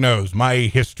Lord knows my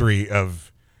history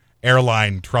of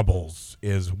airline troubles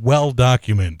is well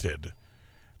documented,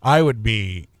 I would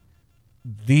be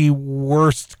the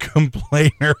worst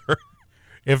complainer.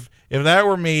 If that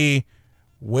were me,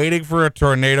 waiting for a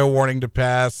tornado warning to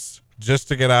pass just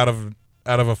to get out of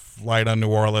a flight on New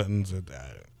Orleans,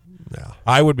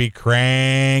 I would be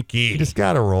cranky. You just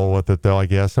got to roll with it, though, I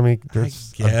guess. I mean,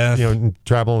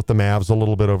 traveling with the Mavs a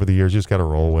little bit over the years, you just got to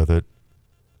roll with it.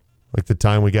 Like the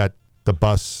time we got the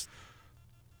bus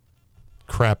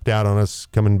crapped out on us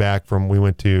coming back we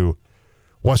went to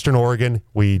Western Oregon.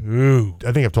 I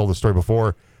think I've told the story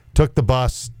before, took the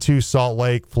bus to Salt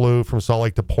Lake, flew from Salt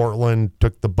Lake to Portland,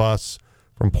 took the bus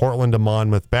from Portland to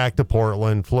Monmouth, back to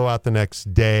Portland, flew out the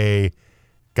next day,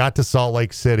 got to Salt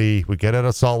Lake City. We get out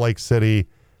of Salt Lake City,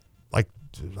 I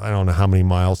don't know how many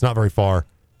miles, not very far,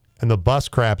 and the bus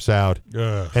craps out.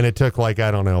 And it took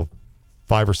 5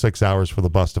 or 6 hours for another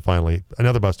bus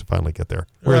to finally get there.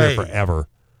 We were there forever.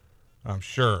 I'm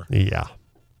sure. Yeah.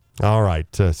 All right.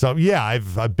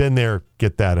 I've been there.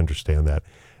 Get that. Understand that.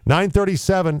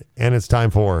 9:37, and it's time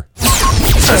for.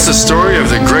 That's the story of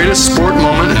the greatest sport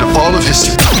moment in all of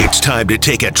history. It's time to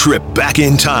take a trip back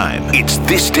in time. It's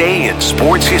This Day in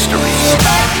Sports History.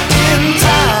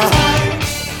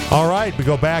 All right, we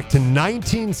go back to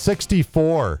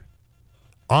 1964.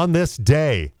 On this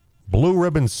day, Blue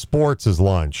Ribbon Sports is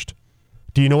launched.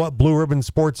 Do you know what Blue Ribbon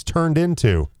Sports turned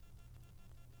into?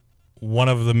 One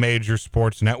of the major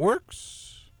sports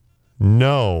networks?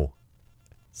 No.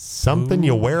 Something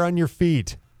you wear on your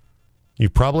feet. You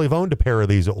probably have owned a pair of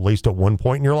these at least at one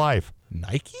point in your life.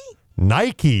 Nike?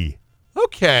 Nike.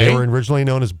 Okay. They were originally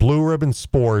known as Blue Ribbon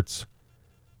Sports,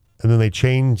 and then they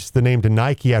changed the name to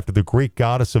Nike after the Greek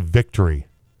goddess of victory.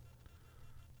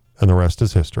 And the rest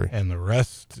is history. And the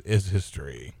rest is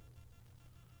history.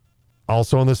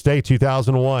 Also on this day,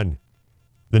 2001,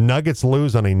 the Nuggets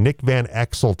lose on a Nick Van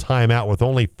Exel timeout with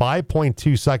only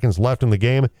 5.2 seconds left in the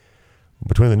game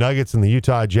between the Nuggets and the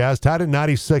Utah Jazz. Tied at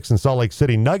 96 in Salt Lake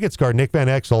City. Nuggets guard Nick Van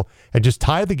Exel had just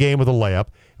tied the game with a layup.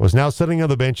 It was now sitting on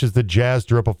the bench as the Jazz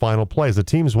drew up a final play. As the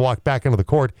teams walked back into the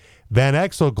court, Van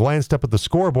Exel glanced up at the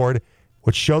scoreboard,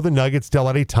 which showed the Nuggets still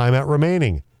had a timeout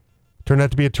remaining. Turned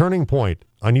out to be a turning point.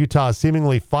 On Utah's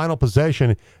seemingly final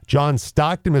possession, John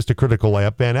Stockton missed a critical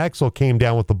layup. Van Exel came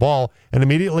down with the ball and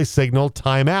immediately signaled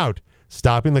timeout,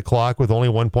 stopping the clock with only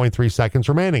 1.3 seconds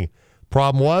remaining.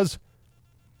 Problem was,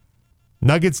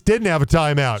 Nuggets didn't have a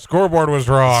timeout. Scoreboard was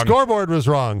wrong. Scoreboard was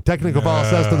wrong. Technical foul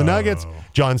assessed to the Nuggets.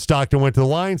 John Stockton went to the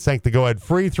line, sank the go-ahead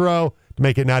free throw to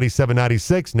make it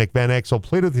 97-96. Nick Van Exel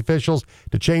pleaded with the officials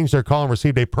to change their call and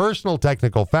received a personal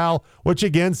technical foul, which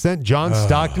again sent John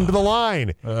Stockton to the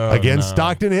line.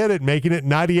 Stockton hit it, making it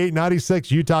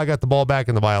 98-96. Utah got the ball back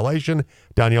in the violation.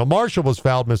 Danielle Marshall was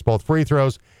fouled, missed both free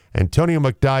throws. Antonio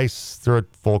McDyess threw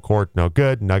it full court, no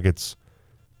good. Nuggets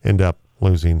end up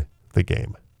losing the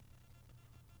game.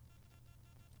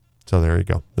 So there you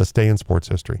go. This day in sports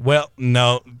history. Well,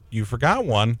 no, you forgot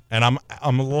one, and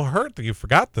I'm a little hurt that you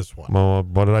forgot this one. Well,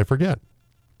 what did I forget?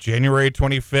 January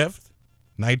 25th,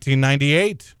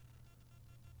 1998.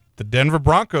 The Denver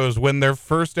Broncos win their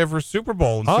first ever Super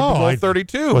Bowl in Super Bowl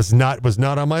 32. Was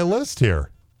not on my list here.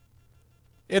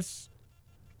 It's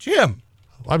Jim.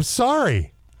 I'm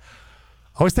sorry.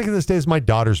 I was thinking this day is my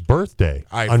daughter's birthday.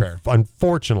 Fair.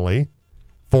 Unfortunately,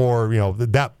 for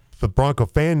the Bronco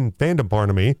fandom part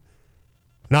of me.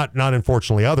 Not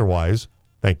unfortunately otherwise.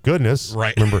 Thank goodness.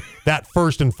 Right. Remember that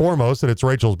first and foremost that it's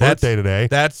Rachel's birthday today.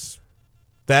 That's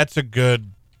a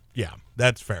good,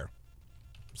 that's fair.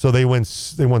 So they won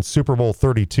Super Bowl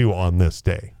 32 on this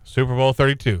day. Super Bowl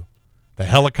 32. The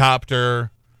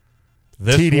helicopter.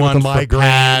 This TD with the migraine.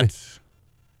 Pat,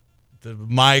 the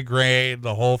migraine,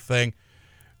 the whole thing.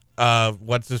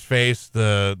 What's his face?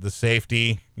 The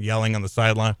safety yelling on the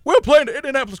sideline. We're playing the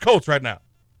Indianapolis Colts right now.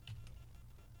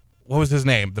 What was his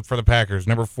name for the Packers?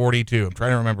 Number 42. I'm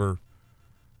trying to remember.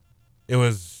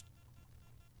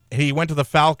 He went to the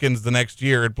Falcons the next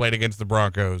year and played against the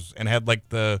Broncos and had Is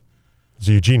it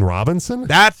Eugene Robinson?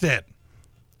 That's it.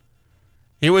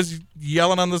 He was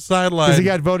yelling on the sideline. Because he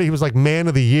got voted, he was like man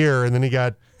of the year, and then he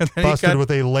got busted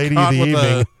with a lady of the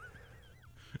evening.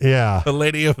 Yeah. The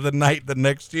lady of the night the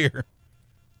next year.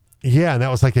 Yeah, and that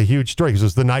was like a huge story because it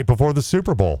was the night before the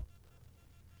Super Bowl.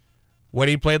 When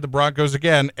he played the Broncos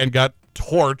again and got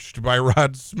torched by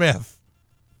Rod Smith.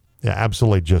 Yeah,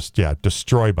 absolutely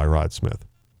destroyed by Rod Smith.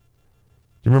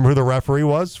 Do you remember who the referee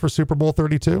was for Super Bowl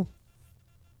 32?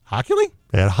 Hockley?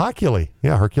 Ed Hockley.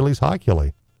 Yeah, Hercules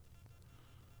Hockley.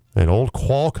 And old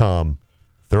Qualcomm,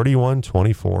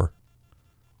 31-24.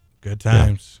 Good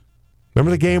times. Yeah.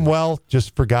 Remember the game well?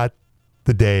 Just forgot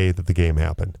the day that the game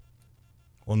happened.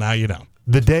 Well, now you know.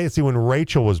 The day, when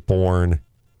Rachel was born,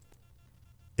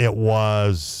 it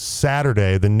was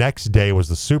Saturday. The next day was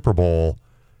the Super Bowl,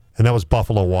 and that was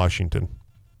Buffalo, Washington.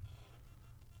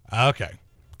 Okay.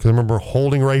 Because I remember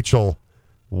holding Rachel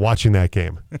watching that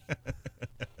game.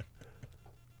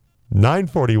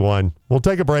 9:41. We'll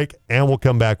take a break, and we'll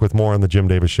come back with more on the Jim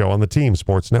Davis Show on the Team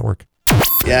Sports Network.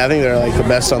 Yeah, I think they're like the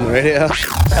best on the radio.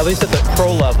 At least at the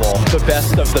pro level, the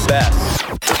best of the best.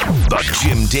 The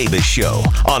Jim Davis Show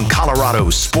on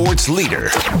Colorado's sports leader,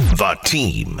 The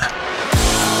Team.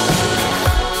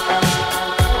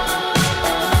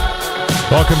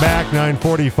 Welcome back,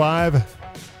 9:45.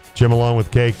 Jim along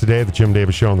with Cake today, the Jim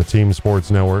Davis Show on the Team Sports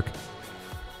Network.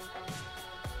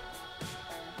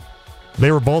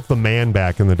 They were both the man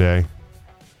back in the day,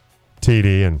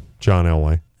 TD and John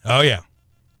Elway. Oh, yeah.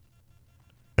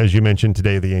 As you mentioned,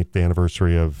 today, the 8th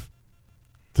anniversary of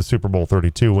the Super Bowl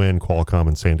 32 win, Qualcomm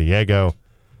in San Diego,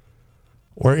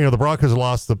 where, the Broncos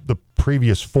lost the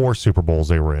previous 4 Super Bowls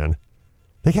they were in.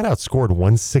 They got outscored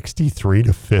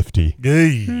 163-50.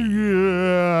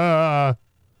 Yeah.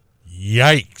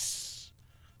 Yikes.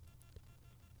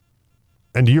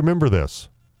 And do you remember this?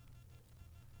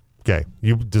 Okay,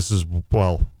 you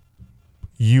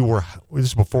this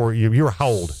is before you were how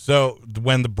old? So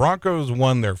when the Broncos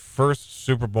won their first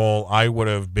Super Bowl, I would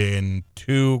have been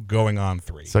 2 going on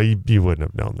 3. So you wouldn't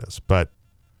have known this, but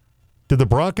did the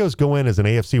Broncos go in as an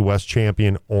AFC West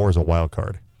champion or as a wild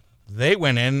card? They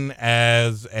went in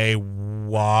as a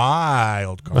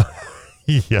wild card.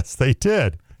 Yes, they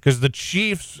did. Because the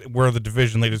Chiefs were the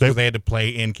division leaders because they had to play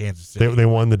in Kansas City. They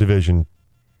won the division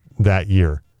that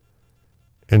year.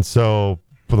 And so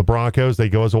for the Broncos, they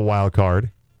go as a wild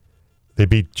card. They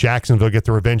beat Jacksonville, get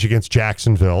the revenge against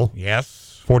Jacksonville.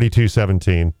 Yes.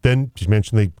 42-17. Then, you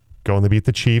mentioned they go and they beat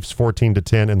the Chiefs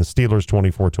 14-10 and the Steelers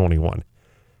 24-21,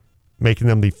 making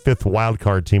them the 5th wild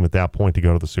card team at that point to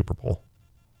go to the Super Bowl.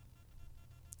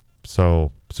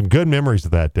 So some good memories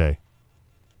of that day.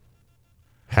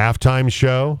 Halftime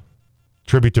show,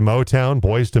 tribute to Motown,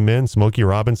 Boyz II Men, Smokey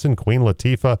Robinson, Queen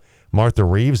Latifah, Martha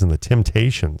Reeves, and the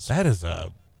Temptations. That's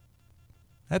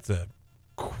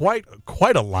quite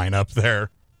a lineup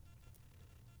there.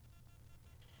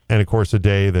 And of course, a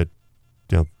day that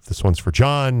this one's for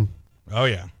John. Oh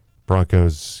yeah,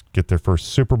 Broncos get their first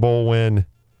Super Bowl win.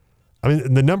 I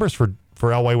mean, the numbers for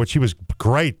Elway, which he was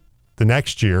great the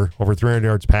next year, over 300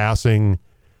 yards passing.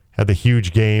 Had the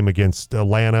huge game against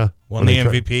Atlanta. Won the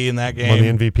MVP in that game.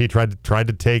 Won the MVP. Tried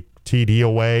to take TD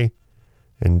away,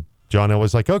 and John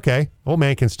Elway's like, okay, old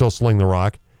man can still sling the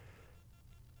rock.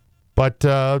 But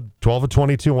 12 of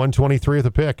 22, 123 with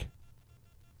a pick.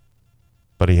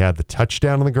 But he had the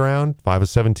touchdown on the ground, 5 of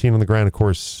 17 on the ground. Of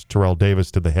course, Terrell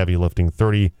Davis did the heavy lifting,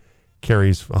 30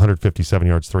 carries, 157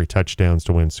 yards, 3 touchdowns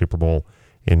to win Super Bowl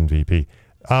MVP.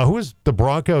 Who's the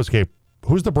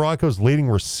Broncos leading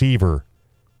receiver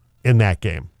in that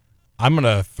game? I'm going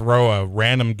to throw a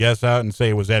random guess out and say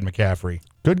it was Ed McCaffrey.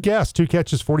 Good guess. 2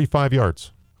 catches, 45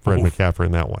 yards for Ed McCaffrey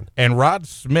in that one. And Rod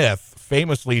Smith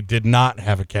famously did not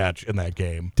have a catch in that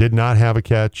game. Did not have a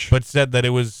catch. But said that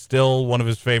it was still one of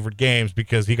his favorite games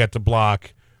because he got to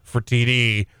block for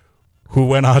TD, who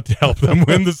went on to help them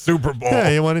win the Super Bowl. Yeah,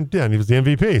 he went in, and he was the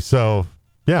MVP. So,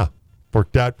 yeah,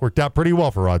 worked out pretty well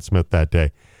for Rod Smith that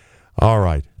day. All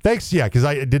right. Thanks. Yeah, because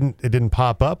it didn't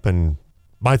pop up, and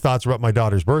my thoughts are about my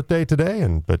daughter's birthday today,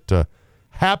 but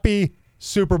happy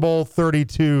Super Bowl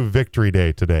 32 victory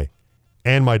day today,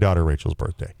 and my daughter Rachel's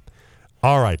birthday.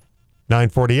 All right,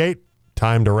 9:48.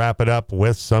 Time to wrap it up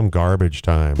with some garbage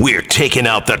time. We're taking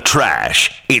out the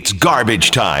trash. It's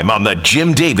garbage time on the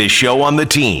Jim Davis Show on the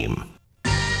team.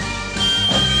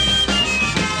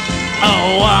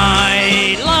 Oh,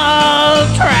 I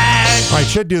love trash. I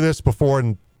should do this before,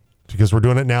 and because we're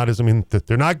doing it now doesn't mean that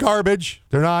they're not garbage.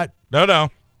 They're not. No.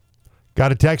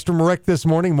 Got a text from Rick this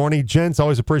morning. Morning, gents.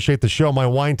 Always appreciate the show. My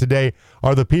wine today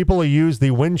are the people who use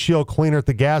the windshield cleaner at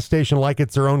the gas station like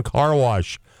it's their own car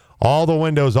wash. All the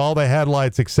windows, all the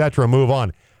headlights, etc. Move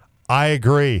on. I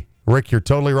agree. Rick, you're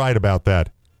totally right about that.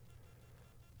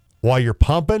 While you're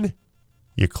pumping,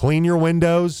 you clean your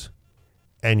windows,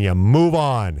 and you move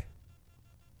on.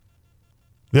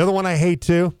 The other one I hate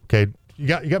too, okay, you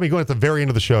got me going at the very end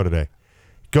of the show today.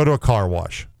 Go to a car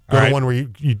wash. Go to one where you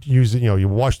use it, you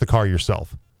wash the car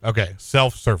yourself. Okay,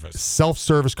 self-service.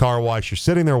 Self-service car wash. You're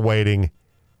sitting there waiting,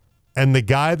 and the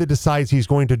guy that decides he's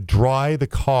going to dry the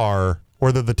car,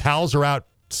 or the towels are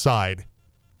outside.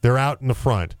 They're out in the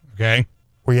front. Okay.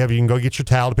 Where you can go get your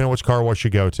towel, depending on which car wash you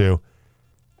go to.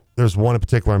 There's one in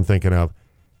particular I'm thinking of.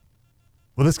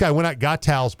 Well, this guy went out, got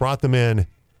towels, brought them in,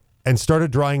 and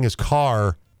started drying his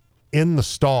car in the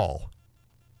stall.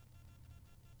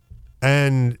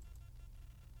 And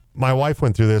my wife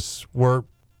went through this where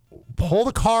pull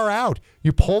the car out.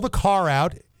 You pull the car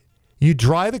out. You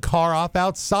dry the car off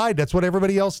outside. That's what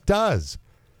everybody else does.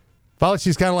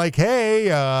 She's kind of like, hey,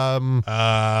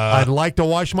 I'd like to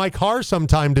wash my car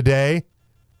sometime today.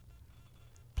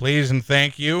 Please and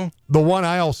thank you. The one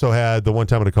I also had, the one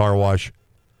time at a car wash,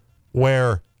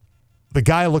 where the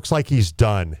guy looks like he's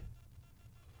done.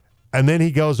 And then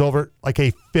he goes over it like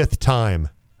a 5th time.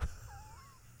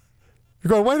 You're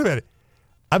going, wait a minute.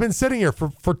 I've been sitting here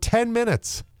for 10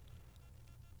 minutes.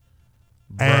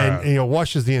 Bruh. And,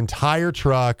 washes the entire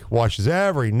truck, washes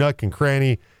every nook and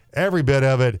cranny, every bit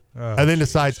of it, and then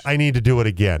decides, I need to do it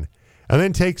again. And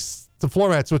then takes the floor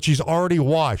mats, which he's already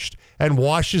washed, and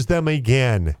washes them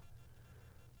again.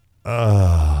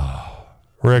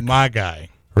 Rick. My guy.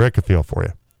 Rick, I feel for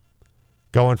you.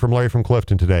 Going from Larry from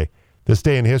Clifton today. This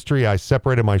day in history, I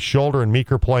separated my shoulder and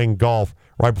Meeker playing golf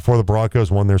right before the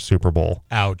Broncos won their Super Bowl.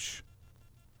 Ouch.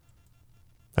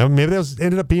 Maybe that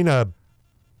ended up being a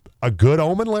good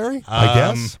omen, Larry, I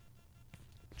guess.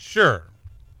 Sure.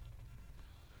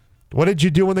 What did you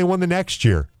do when they won the next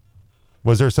year?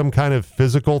 Was there some kind of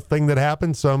physical thing that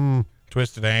happened? Some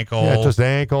twisted ankle. Yeah, twisted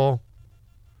ankle.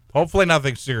 Hopefully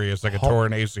nothing serious, like a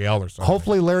torn ACL or something.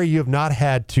 Hopefully, Larry, you have not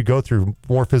had to go through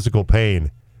more physical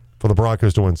pain for the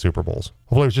Broncos to win Super Bowls.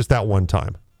 Hopefully it was just that one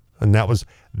time. And that was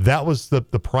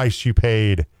the price you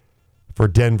paid for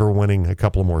Denver winning a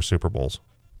couple of more Super Bowls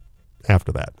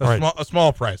after that. A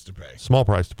small price to pay. Small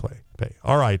price to pay.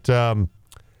 All right.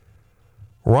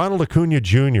 Ronald Acuna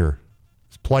Jr.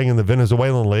 is playing in the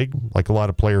Venezuelan League, like a lot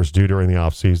of players do during the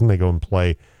offseason. They go and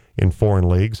play in foreign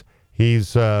leagues.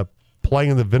 He's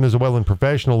playing in the Venezuelan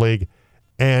Professional League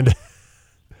and he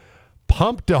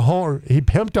pimped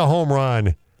a home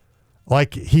run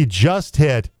like he just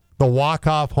hit the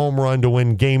walk-off home run to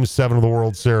win Game 7 of the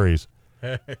World Series.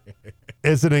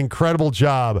 It's an incredible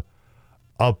job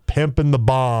of pimping the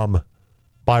bomb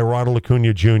by Ronald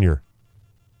Acuna Jr.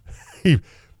 He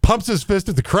pumps his fist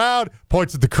at the crowd,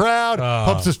 points at the crowd,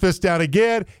 pumps his fist down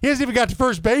again. He hasn't even got to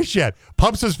first base yet.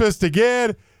 Pumps his fist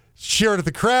again, cheering at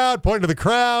the crowd, pointing to the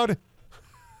crowd.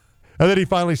 And then he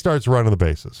finally starts running the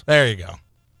bases. There you go.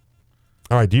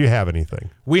 All right, do you have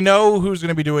anything? We know who's going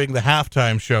to be doing the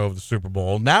halftime show of the Super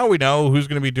Bowl. Now we know who's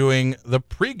going to be doing the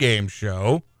pregame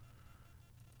show.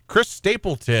 Chris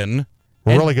Stapleton.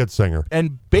 A really good singer.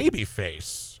 And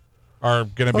Babyface are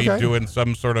going to be doing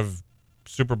some sort of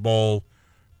Super Bowl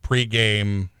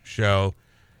pregame show.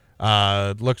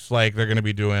 Looks like they're going to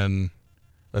be doing,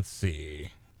 let's see,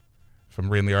 if I'm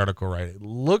reading the article right, it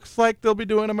looks like they'll be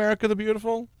doing America the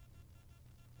Beautiful.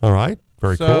 All right,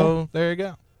 very cool. So there you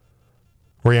go.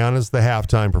 Rihanna's the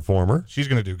halftime performer. She's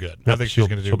going to do good. Yep, I think she's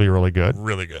going to do she'll be really good.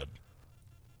 Really good.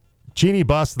 Jeannie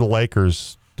Buss of the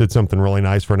Lakers did something really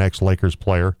nice for an ex-Lakers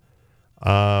player.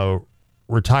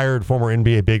 Retired former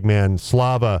NBA big man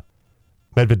Slava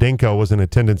Medvedenko was in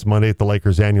attendance Monday at the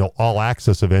Lakers' annual All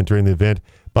Access event. During the event,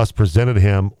 Buss presented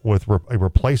him with a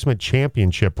replacement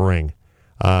championship ring.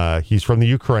 He's from the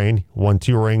Ukraine, won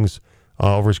 2 rings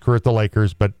over his career at the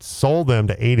Lakers, but sold them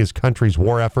to aid his country's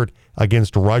war effort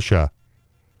against Russia.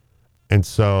 And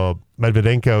so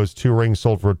Medvedenko's 2 rings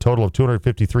sold for a total of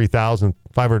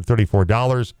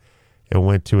 $253,534 and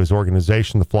went to his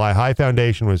organization. The Fly High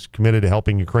Foundation was committed to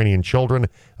helping Ukrainian children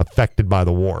affected by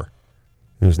the war.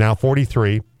 He was now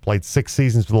 43, played 6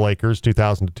 seasons for the Lakers,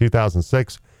 2000 to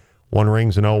 2006, won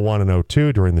rings in 01 and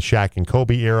 02 during the Shaq and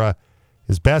Kobe era.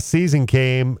 His best season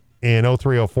came in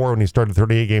 03-04 when he started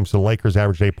 38 games for the Lakers,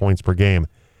 averaged 8 points per game.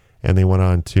 And they went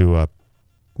on to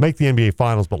make the NBA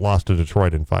Finals, but lost to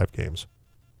Detroit in 5 games.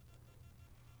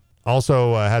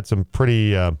 Also had some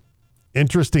pretty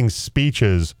interesting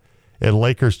speeches at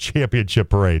Lakers championship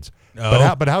parades.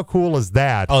 Oh. But how cool is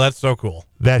that? Oh, that's so cool.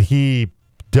 That he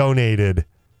donated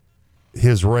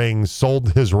his rings,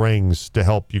 sold his rings to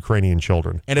help Ukrainian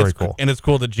children. And Very cool. And it's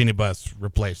cool that Jeannie Buss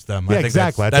replaced them. Yeah, I think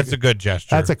exactly. That's a good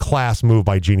gesture. That's a class move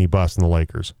by Jeannie Buss and the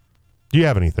Lakers. Do you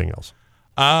have anything else?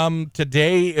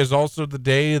 Today is also the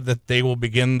day that they will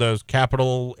begin those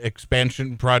capital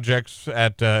expansion projects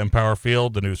at Empower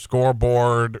Field, the new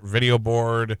scoreboard, video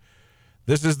board.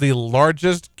 This is the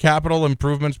largest capital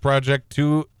improvements project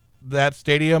to that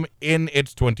stadium in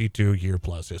its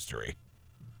 22-year-plus history.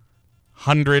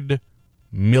 $100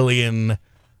 million,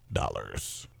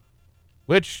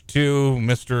 which to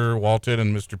Mr. Walton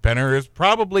and Mr. Penner is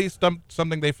probably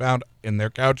something they found in their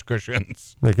couch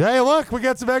cushions. Like, hey, look, we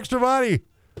got some extra money.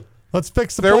 Let's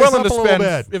fix the place up a little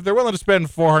bit. If they're willing to spend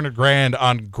 $400,000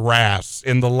 on grass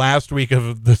in the last week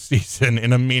of the season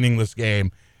in a meaningless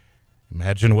game,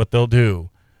 imagine what they'll do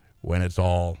when it's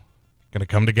all going to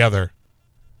come together.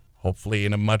 Hopefully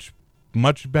in a much,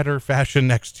 much better fashion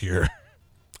next year.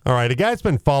 All right, a guy that's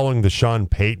been following the Sean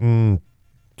Payton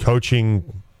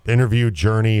coaching interview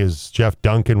journey is Jeff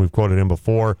Duncan. We've quoted him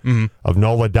before, of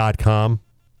NOLA.com.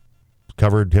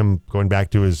 Covered him going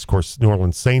back to his, of course, New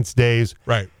Orleans Saints days.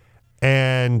 Right.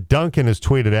 And Duncan has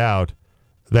tweeted out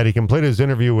that he completed his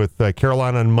interview with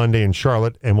Carolina on Monday in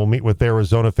Charlotte and will meet with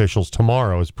Arizona officials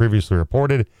tomorrow, as previously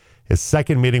reported. His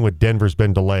second meeting with Denver's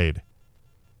been delayed.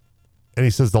 And he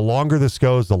says the longer this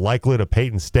goes, the likelihood of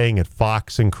Payton staying at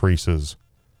Fox increases.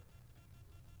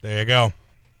 There you go.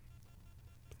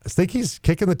 I think he's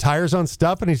kicking the tires on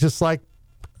stuff, and he's just like,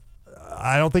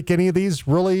 I don't think any of these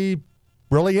really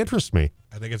interest me.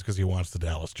 I think it's because he wants the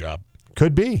Dallas job.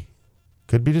 Could be.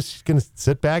 Could be just going to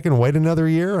sit back and wait another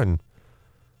year and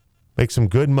make some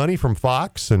good money from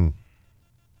Fox and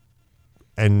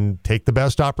take the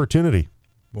best opportunity.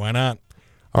 Why not?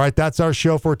 All right, that's our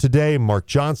show for today. Mark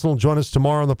Johnson will join us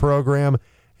tomorrow on the program.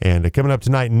 And coming up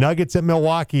tonight, Nuggets at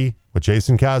Milwaukee with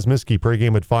Jason Kosmiski,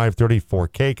 pregame at 5:30 for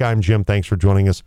Cake. I'm Jim. Thanks for joining us